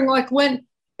 I'm wondering, when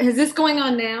is this going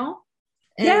on now?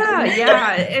 Yeah.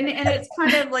 And it's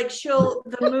kind of like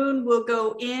the moon will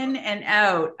go in and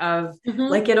out of,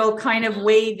 like it'll kind of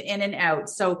wave in and out.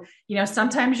 So,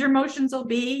 sometimes your emotions will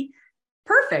be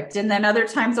perfect. And then other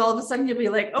times, all of a sudden you'll be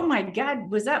like, oh my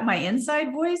God, was that my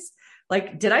inside voice?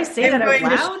 Like, did I say that out loud?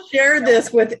 I'm going to share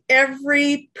this with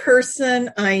every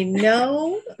person I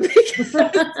know.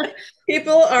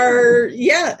 People are,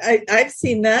 I've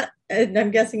seen that. And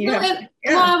I'm guessing you have.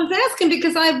 Well, I was asking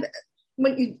because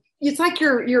it's like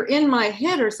you're in my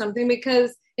head or something,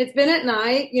 because it's been at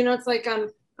night, it's like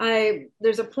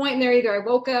there's a point in there, either I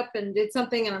woke up and did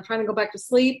something and I'm trying to go back to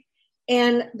sleep,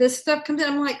 and this stuff comes in.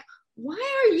 I'm like, why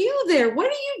are you there? What are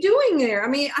you doing there? I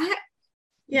mean,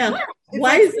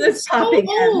 why is this popping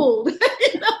old?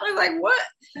 I'm like, what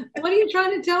are you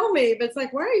trying to tell me? But it's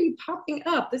like, why are you popping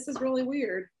up? This is really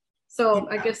weird. So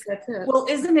I guess that's it. Well,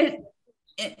 isn't it?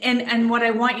 And what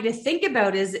I want you to think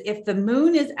about is, if the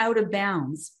moon is out of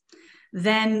bounds,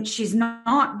 then she's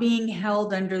not being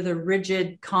held under the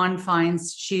rigid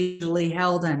confines she's usually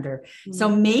held under. So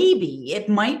maybe it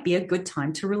might be a good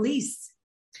time to release.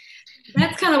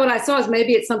 That's kind of what I saw, is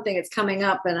maybe it's something that's coming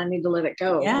up and I need to let it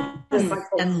go. Yeah.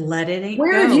 And let it go.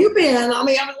 Where have you been? I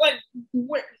mean, I was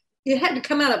like, it had to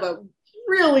come out of a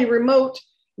really remote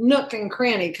nook and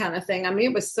cranny kind of thing. I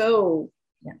mean, it was so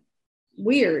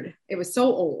weird. It was so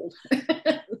old.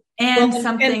 And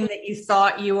something that you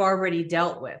thought you already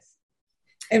dealt with.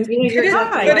 And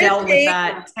I dealt with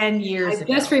that 10 years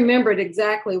ago. I just remembered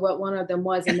exactly what one of them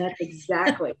was, and that's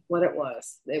exactly what it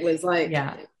was. It was like,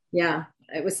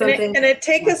 it was something. And it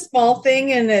take a small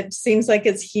thing, and it seems like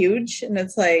it's huge, and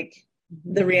it's like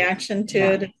the reaction to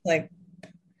it. It's like,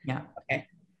 okay,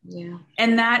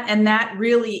 and that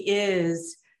really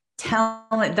is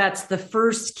talent. That's the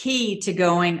first key to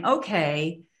going,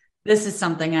 okay, this is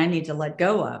something I need to let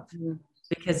go of,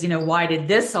 because why did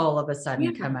this all of a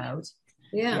sudden come out?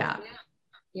 Yeah.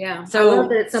 So I love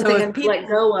that it's something I need to let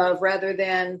go of rather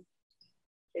than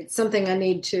it's something I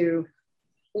need to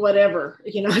whatever.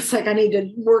 It's like I need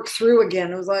to work through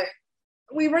again. It was like,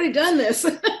 we've already done this.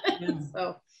 So,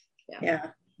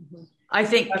 I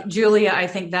think, Julia,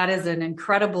 that is an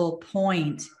incredible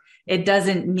point. It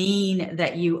doesn't mean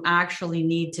that you actually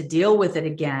need to deal with it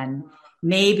again.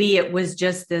 Maybe it was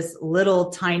just this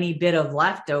little tiny bit of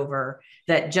leftover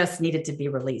that just needed to be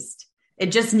released.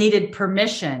 It just needed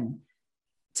permission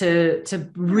to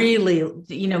really,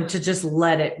 to just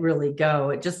let it really go.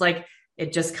 It just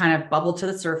kind of bubbled to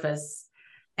the surface.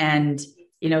 And,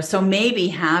 so maybe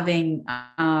having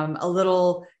a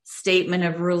little statement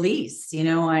of release,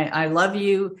 I love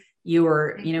you. You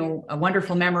were, a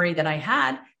wonderful memory that I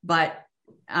had, but,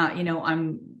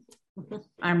 I'm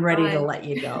ready to let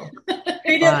you go.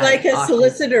 Treat it like a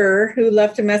solicitor who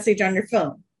left a message on your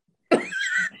phone.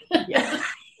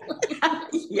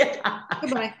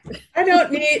 Goodbye. I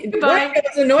don't need. Goodbye. It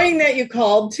was annoying that you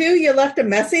called too. You left a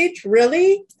message.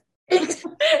 Really? Head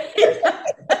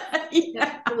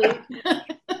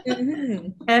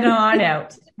on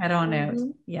out.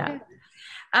 Yeah.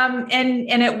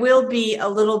 And it will be a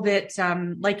little bit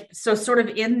sort of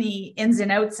in the ins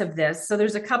and outs of this. So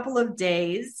there's a couple of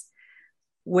days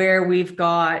where we've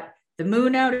got the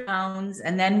moon out of bounds,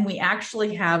 and then we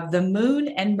actually have the moon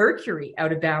and Mercury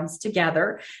out of bounds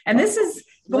together. And this is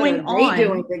going on.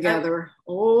 Doing together.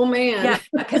 Oh man. Yeah,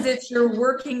 because it's your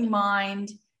working mind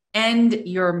and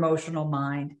your emotional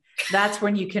mind. That's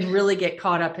when you can really get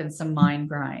caught up in some mind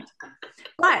grind.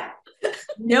 But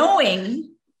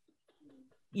knowing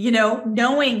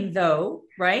though,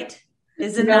 right?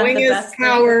 Isn't knowing that the best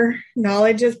power? Thing?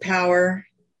 Knowledge is power.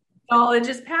 Knowledge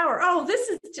is power. Oh,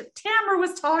 Tamara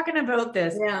was talking about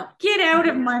this. Yeah. Get out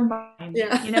of my mind.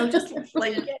 Yeah. Just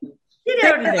like get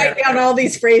out of there. Write down all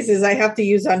these phrases I have to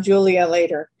use on Julia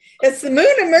later. It's the moon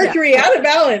and Mercury out of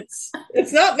balance.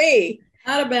 It's not me.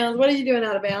 Out of bounds. What are you doing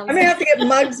out of bounds? I'm going to have to get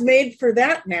mugs made for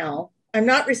that now. I'm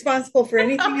not responsible for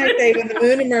anything I say when the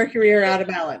moon and Mercury are out of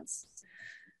balance.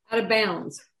 Out of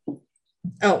bounds.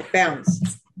 Oh,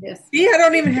 bounds. Yes. See, I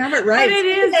don't even have it right. But it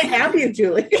is. I have you,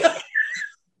 Julia.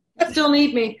 You still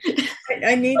need me.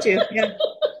 I need you. Yeah.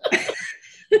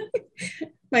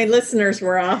 My listeners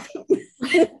were off.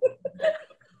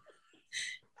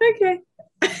 Okay.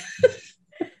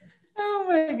 Oh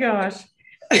my gosh.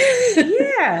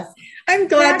 Yes. I'm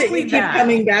glad that you keep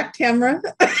coming back, Tamara.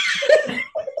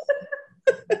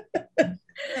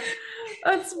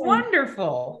 That's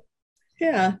wonderful.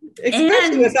 Yeah.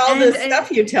 Especially with all this stuff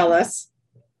you tell us.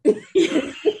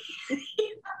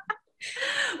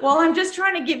 Well, I'm just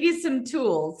trying to give you some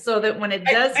tools so that when it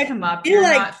does come up, you're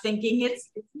not thinking it's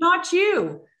not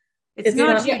you. It's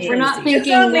not you. We're not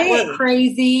thinking that we're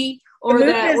crazy or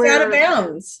that we're out of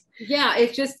bounds. Yeah,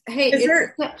 it's just, hey,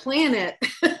 it's that planet.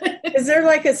 Is there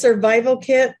like a survival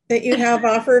kit that you have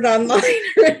offered online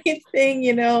or anything,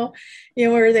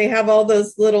 where they have all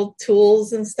those little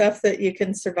tools and stuff that you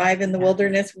can survive in the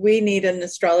wilderness? We need an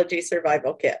astrology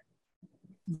survival kit.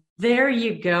 There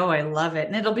you go. I love it.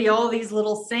 And it'll be all these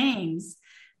little sayings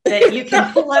that you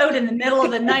can pull out in the middle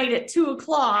of the night at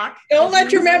 2:00. Don't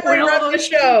let your memory run the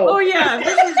show. Oh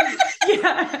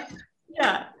yeah.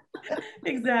 Yeah.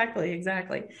 Exactly.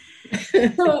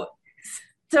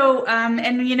 So,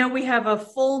 and we have a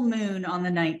full moon on the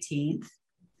 19th.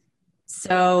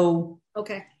 So,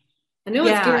 okay. I know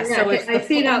it's getting I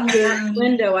see it out the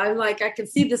window. I can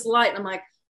see this light and I'm like,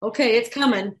 okay, it's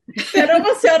coming. That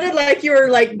almost sounded like you were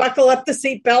like, buckle up the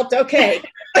seatbelt. Okay.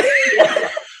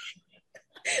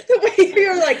 The way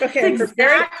you're like, okay. That's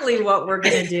exactly what we're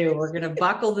going to do. We're going to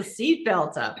buckle the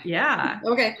seatbelt up. Yeah.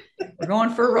 Okay. We're going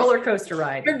for a roller coaster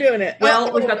ride. We're doing it.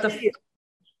 Well, we've got the...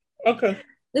 Okay.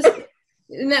 Isn't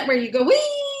that where you go, wee?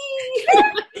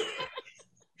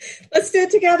 Let's do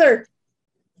it together.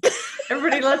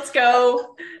 Everybody, let's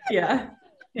go. Yeah.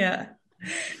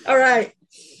 All right.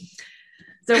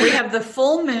 So we have the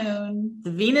full moon,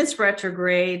 the Venus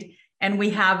retrograde, and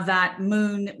we have that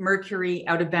moon Mercury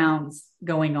out of bounds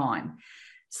going on.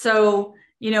 So,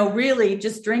 really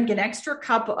just drink an extra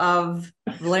cup of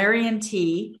valerian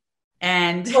tea.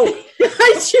 And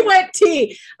she went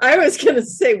tea. I was going to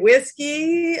say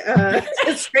whiskey,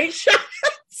 straight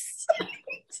shots.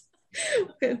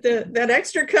 That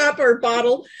extra cup or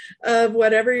bottle of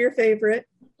whatever your favorite.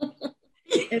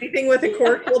 Anything with a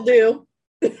cork will do.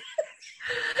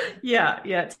 Yeah.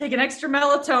 Take an extra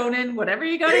melatonin, whatever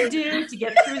you got to do to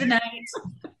get through the night.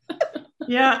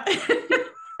 Yeah.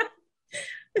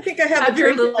 I think I have a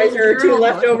tranquilizer or two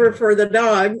left over for the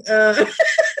dog.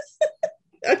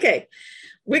 Okay.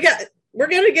 We're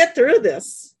going to get through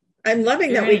this. I'm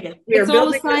loving that we are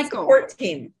building a support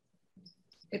team.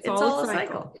 It's all a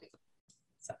cycle.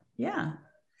 So, yeah.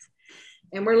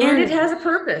 And we're learning. And it has a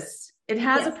purpose. It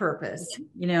has a purpose.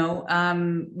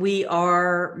 We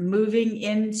are moving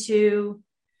into,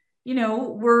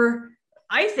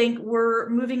 I think we're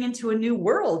moving into a new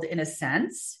world in a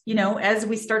sense, as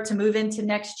we start to move into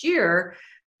next year.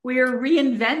 We are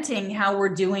reinventing how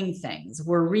we're doing things.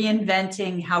 We're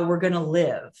reinventing how we're going to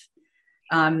live,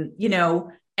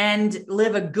 and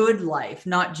live a good life,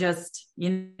 not just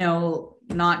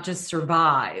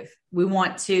survive. We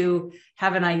want to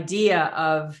have an idea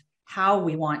of how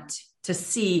we want to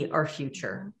see our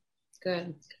future.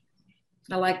 Good.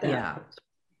 I like that.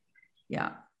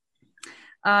 Yeah.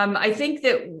 I think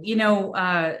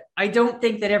that, I don't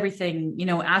think that everything,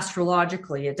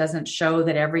 astrologically, it doesn't show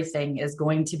that everything is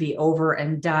going to be over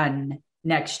and done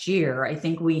next year. I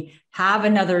think we have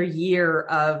another year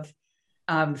of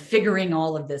figuring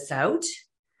all of this out.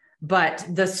 But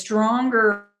the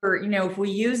stronger, if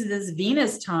we use this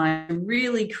Venus time to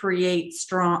really create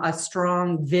a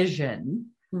strong vision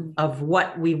of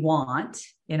what we want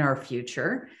in our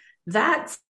future,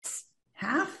 that's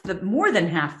more than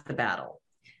half the battle.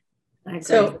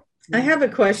 So I have a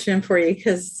question for you,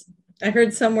 because I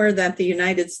heard somewhere that the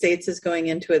United States is going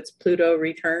into its Pluto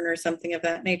return or something of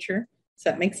that nature. Does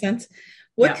that make sense?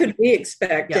 What could we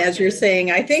expect? As you're saying,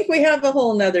 I think we have a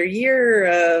whole nother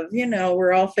year of,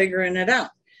 we're all figuring it out.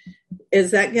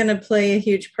 Is that going to play a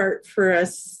huge part for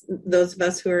us, those of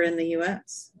us who are in the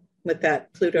U.S. with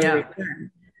that Pluto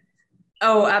return?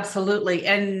 Oh, absolutely.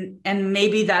 And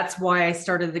maybe that's why I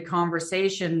started the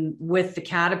conversation with the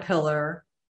caterpillar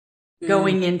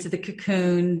going into the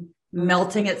cocoon,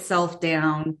 melting itself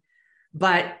down,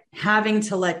 but having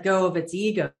to let go of its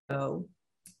ego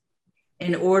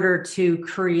in order to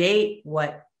create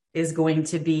what is going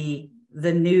to be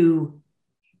the new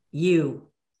you.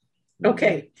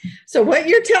 Okay. So what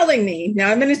you're telling me, now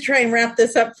I'm going to try and wrap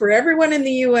this up for everyone in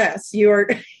the U.S. You're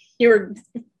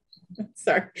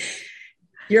sorry.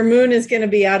 Your moon is going to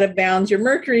be out of bounds. Your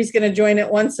Mercury is going to join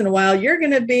it once in a while. You're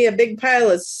going to be a big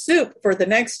pile of soup for the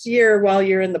next year while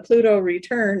you're in the Pluto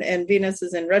return and Venus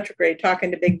is in retrograde,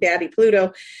 talking to Big Daddy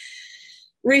Pluto,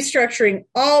 restructuring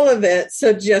all of it.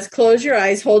 So just close your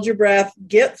eyes, hold your breath,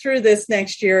 get through this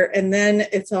next year, and then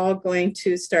it's all going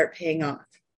to start paying off.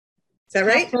 Is that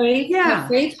right? Yeah.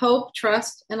 Faith, hope,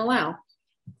 trust, and allow.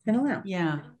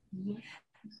 Yeah.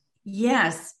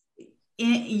 Yes.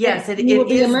 Yes, it will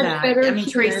be is a much that. better I mean,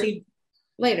 Tracie,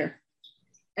 later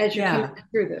as you come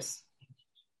through this.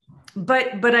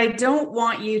 But I don't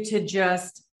want you to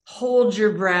just hold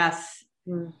your breath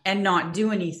and not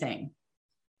do anything.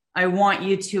 I want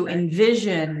you to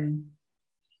envision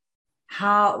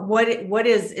what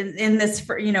is in this,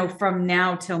 from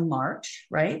now till March,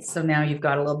 right? So now you've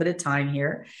got a little bit of time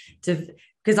here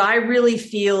because I really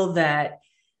feel that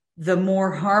the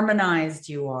more harmonized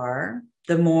you are,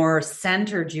 the more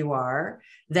centered you are,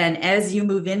 then as you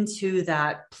move into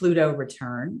that Pluto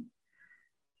return,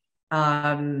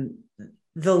 the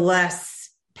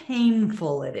less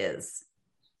painful it is.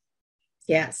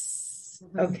 Yes.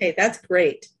 Okay, that's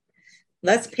great.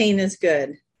 Less pain is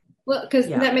good. Well, because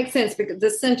that makes sense, because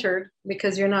it's centered,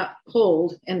 because you're not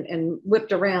pulled and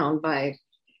whipped around by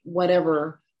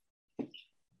whatever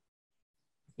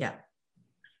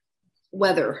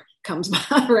weather comes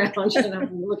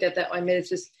around. Look at that. I mean, it's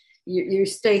just you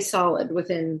stay solid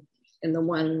in the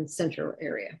one center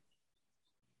area.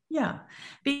 Yeah,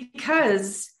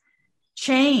 because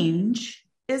change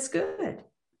is good.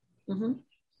 Mm-hmm.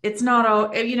 It's not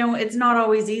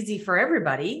always easy for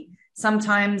everybody.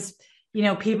 Sometimes,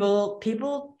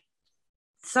 people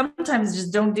sometimes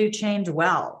just don't do change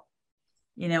well.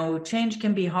 Change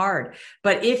can be hard,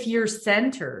 but if you're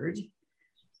centered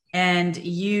and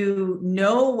you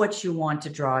know what you want to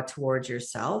draw towards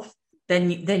yourself, then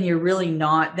you're really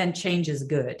not, then change is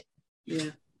good. Yeah.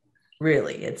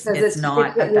 Really. It's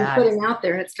not what you're putting out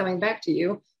there, and it's coming back to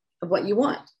you of what you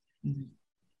want. Mm-hmm.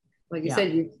 Like you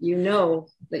said, you know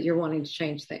that you're wanting to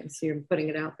change things. So you're putting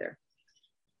it out there.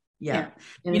 Yeah.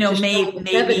 And You know,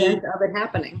 maybe evidence of it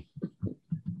happening.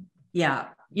 Yeah.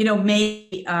 You know,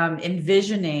 maybe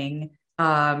envisioning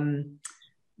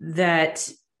that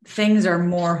things are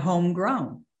more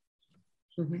homegrown,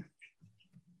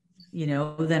 you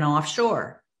know, than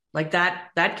offshore. Like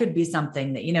that could be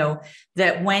something that, you know,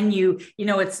 that when you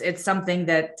know, it's something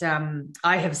that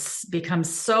I have become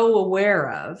so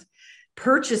aware of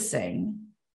purchasing.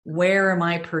 Where am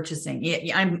I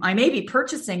purchasing? I may be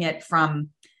purchasing it from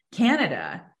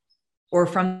Canada or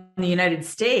from the United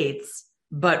States,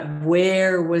 but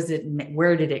where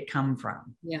did it come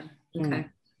from? Yeah. Okay.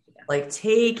 Like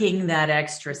taking that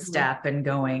extra step and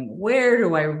going, where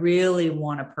do I really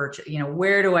want to purchase? You know,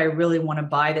 where do I really want to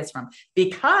buy this from?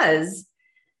 Because,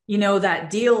 you know, that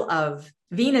deal of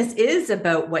Venus is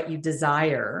about what you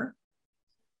desire,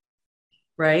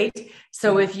 right?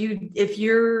 So if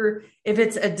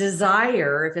it's a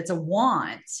desire, if it's a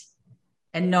want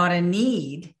and not a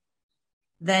need,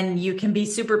 then you can be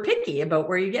super picky about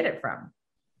where you get it from.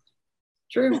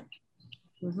 True.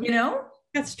 You know,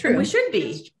 that's true. And we should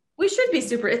be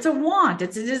super. It's a want.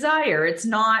 It's a desire. It's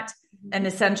not an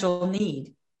essential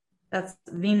need. That's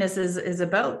Venus is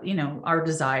about, you know, our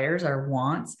desires, our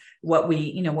wants, what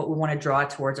we want to draw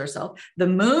towards ourselves. The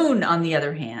moon, on the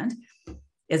other hand,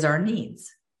 is our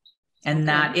needs. And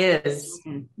that is,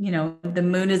 you know, the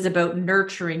moon is about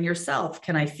nurturing yourself.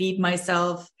 Can I feed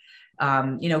myself?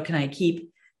 You know, can I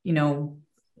keep, you know,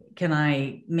 can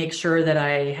I make sure that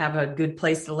I have a good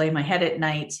place to lay my head at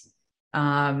night?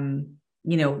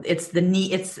 You know, it's the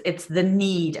need. It's the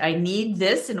need. I need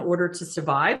this in order to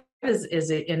survive. Is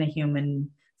it in a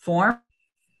human form?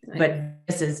 Right. But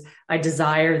this is, I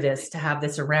desire this, to have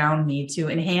this around me to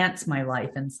enhance my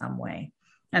life in some way.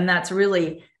 And that's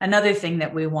really another thing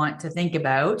that we want to think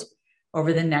about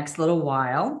over the next little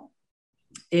while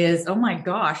is, oh my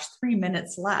gosh, 3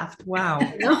 minutes left. Wow.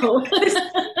 No.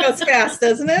 Goes fast,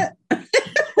 doesn't it?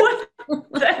 What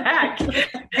the heck?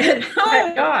 Oh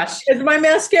my gosh. Is my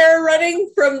mascara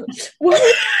running from what?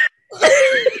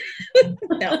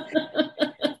 No.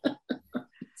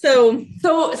 So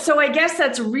I guess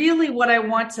that's really what I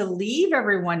want to leave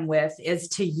everyone with, is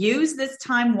to use this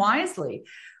time wisely.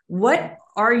 What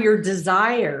are your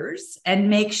desires? And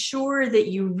make sure that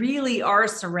you really are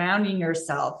surrounding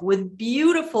yourself with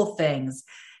beautiful things,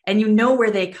 and you know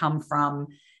where they come from,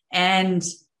 and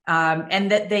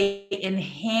that they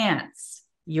enhance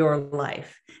your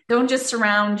life. Don't just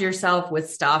surround yourself with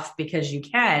stuff because you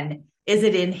can. Is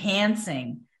it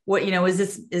enhancing? What, you know, what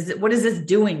is this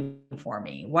doing for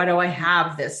me? Why do I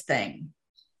have this thing?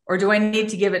 Or do I need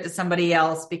to give it to somebody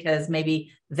else because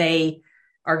maybe they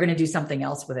are going to do something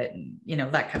else with it, and, you know,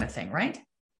 that kind of thing, right?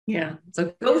 Yeah.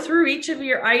 So go through each of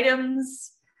your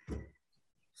items.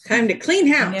 Time to clean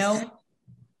house. You know,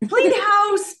 clean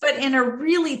house, but in a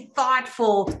really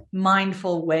thoughtful,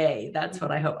 mindful way. That's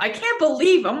what I hope. I can't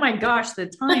believe, oh my gosh, the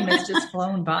time has just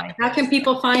flown by. How can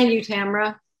people find you,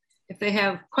 Tamira, if they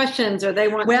have questions or they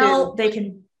want to? They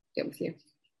can get with you.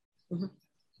 Mm-hmm.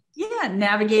 Yeah,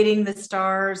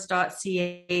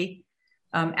 navigatingthestars.ca,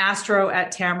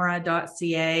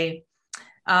 astro@tamira.ca.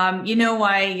 You know,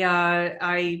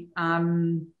 I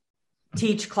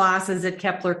teach classes at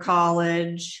Kepler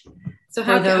College. So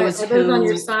how are those on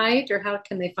your site, or how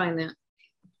can they find that?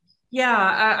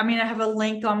 Yeah, I mean, I have a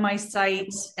link on my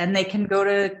site, and they can go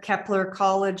to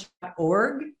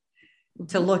keplercollege.org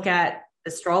to look at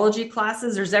astrology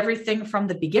classes. There's everything from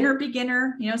the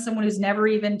beginner, you know, someone who's never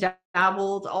even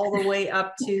dabbled, all the way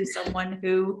up to someone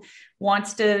who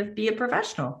wants to be a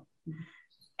professional.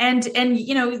 And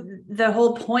you know, the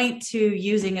whole point to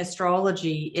using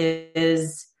astrology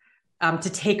is to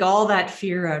take all that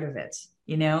fear out of it.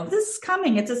 You know, this is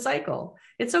coming. It's a cycle.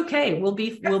 It's okay. We'll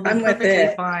be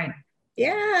perfectly fine.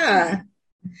 Yeah.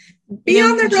 Be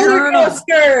on the roller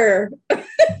coaster.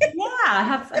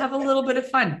 Yeah, have a little bit of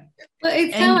fun. Well,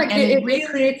 it's kind of like it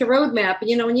creates a roadmap.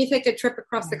 You know, when you take a trip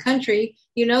across the country,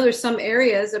 you know, there's some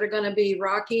areas that are going to be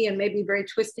rocky and maybe very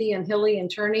twisty and hilly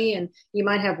and turny, and you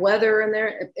might have weather in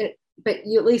there, but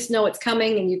you at least know it's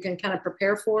coming and you can kind of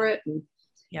prepare for it, and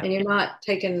you're not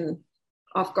taken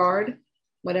off guard,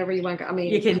 whatever you want. I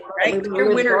mean, you can put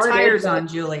your winter tires on,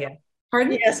 Julia.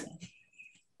 Pardon? Yes.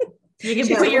 You can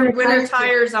put your winter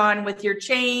tires on with your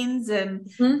chains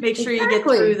and make sure you get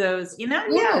through those, you know?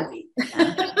 Yeah.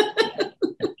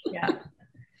 Yeah.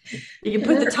 You can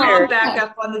put the top back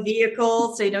up on the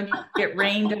vehicle so you don't get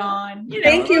rained on. You know?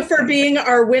 Thank you for being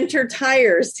our winter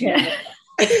tires, Tamara.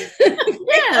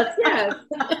 Yes.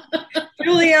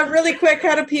 Julia, really quick,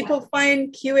 how do people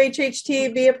find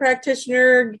QHHT, be a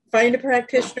practitioner, find a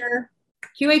practitioner?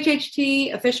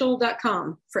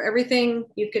 QHHTofficial.com for everything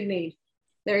you could need.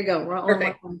 There you go. We're all on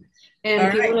one. And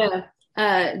if you want to,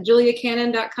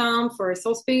 JuliaCannon.com for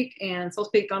Soul Speak and Soul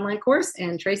Speak online course,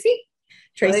 and Tracie.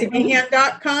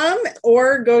 TracieMahan.com,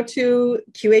 or go to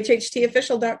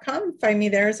QHHTofficial.com. Find me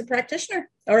there as a practitioner.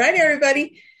 All right,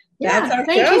 everybody. Yeah,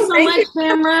 thank you so much,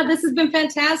 Tamira. This has been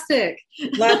fantastic.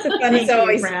 Lots of fun as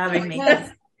always. For having me.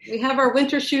 Yes. We have our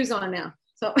winter shoes on now.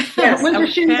 So winter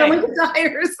shoes and winter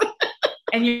tires.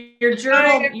 And your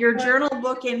journal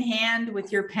book in hand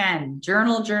with your pen.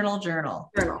 Journal.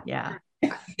 Yeah.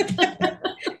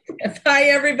 Bye,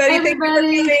 everybody. Thank you for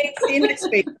coming. See you next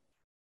week.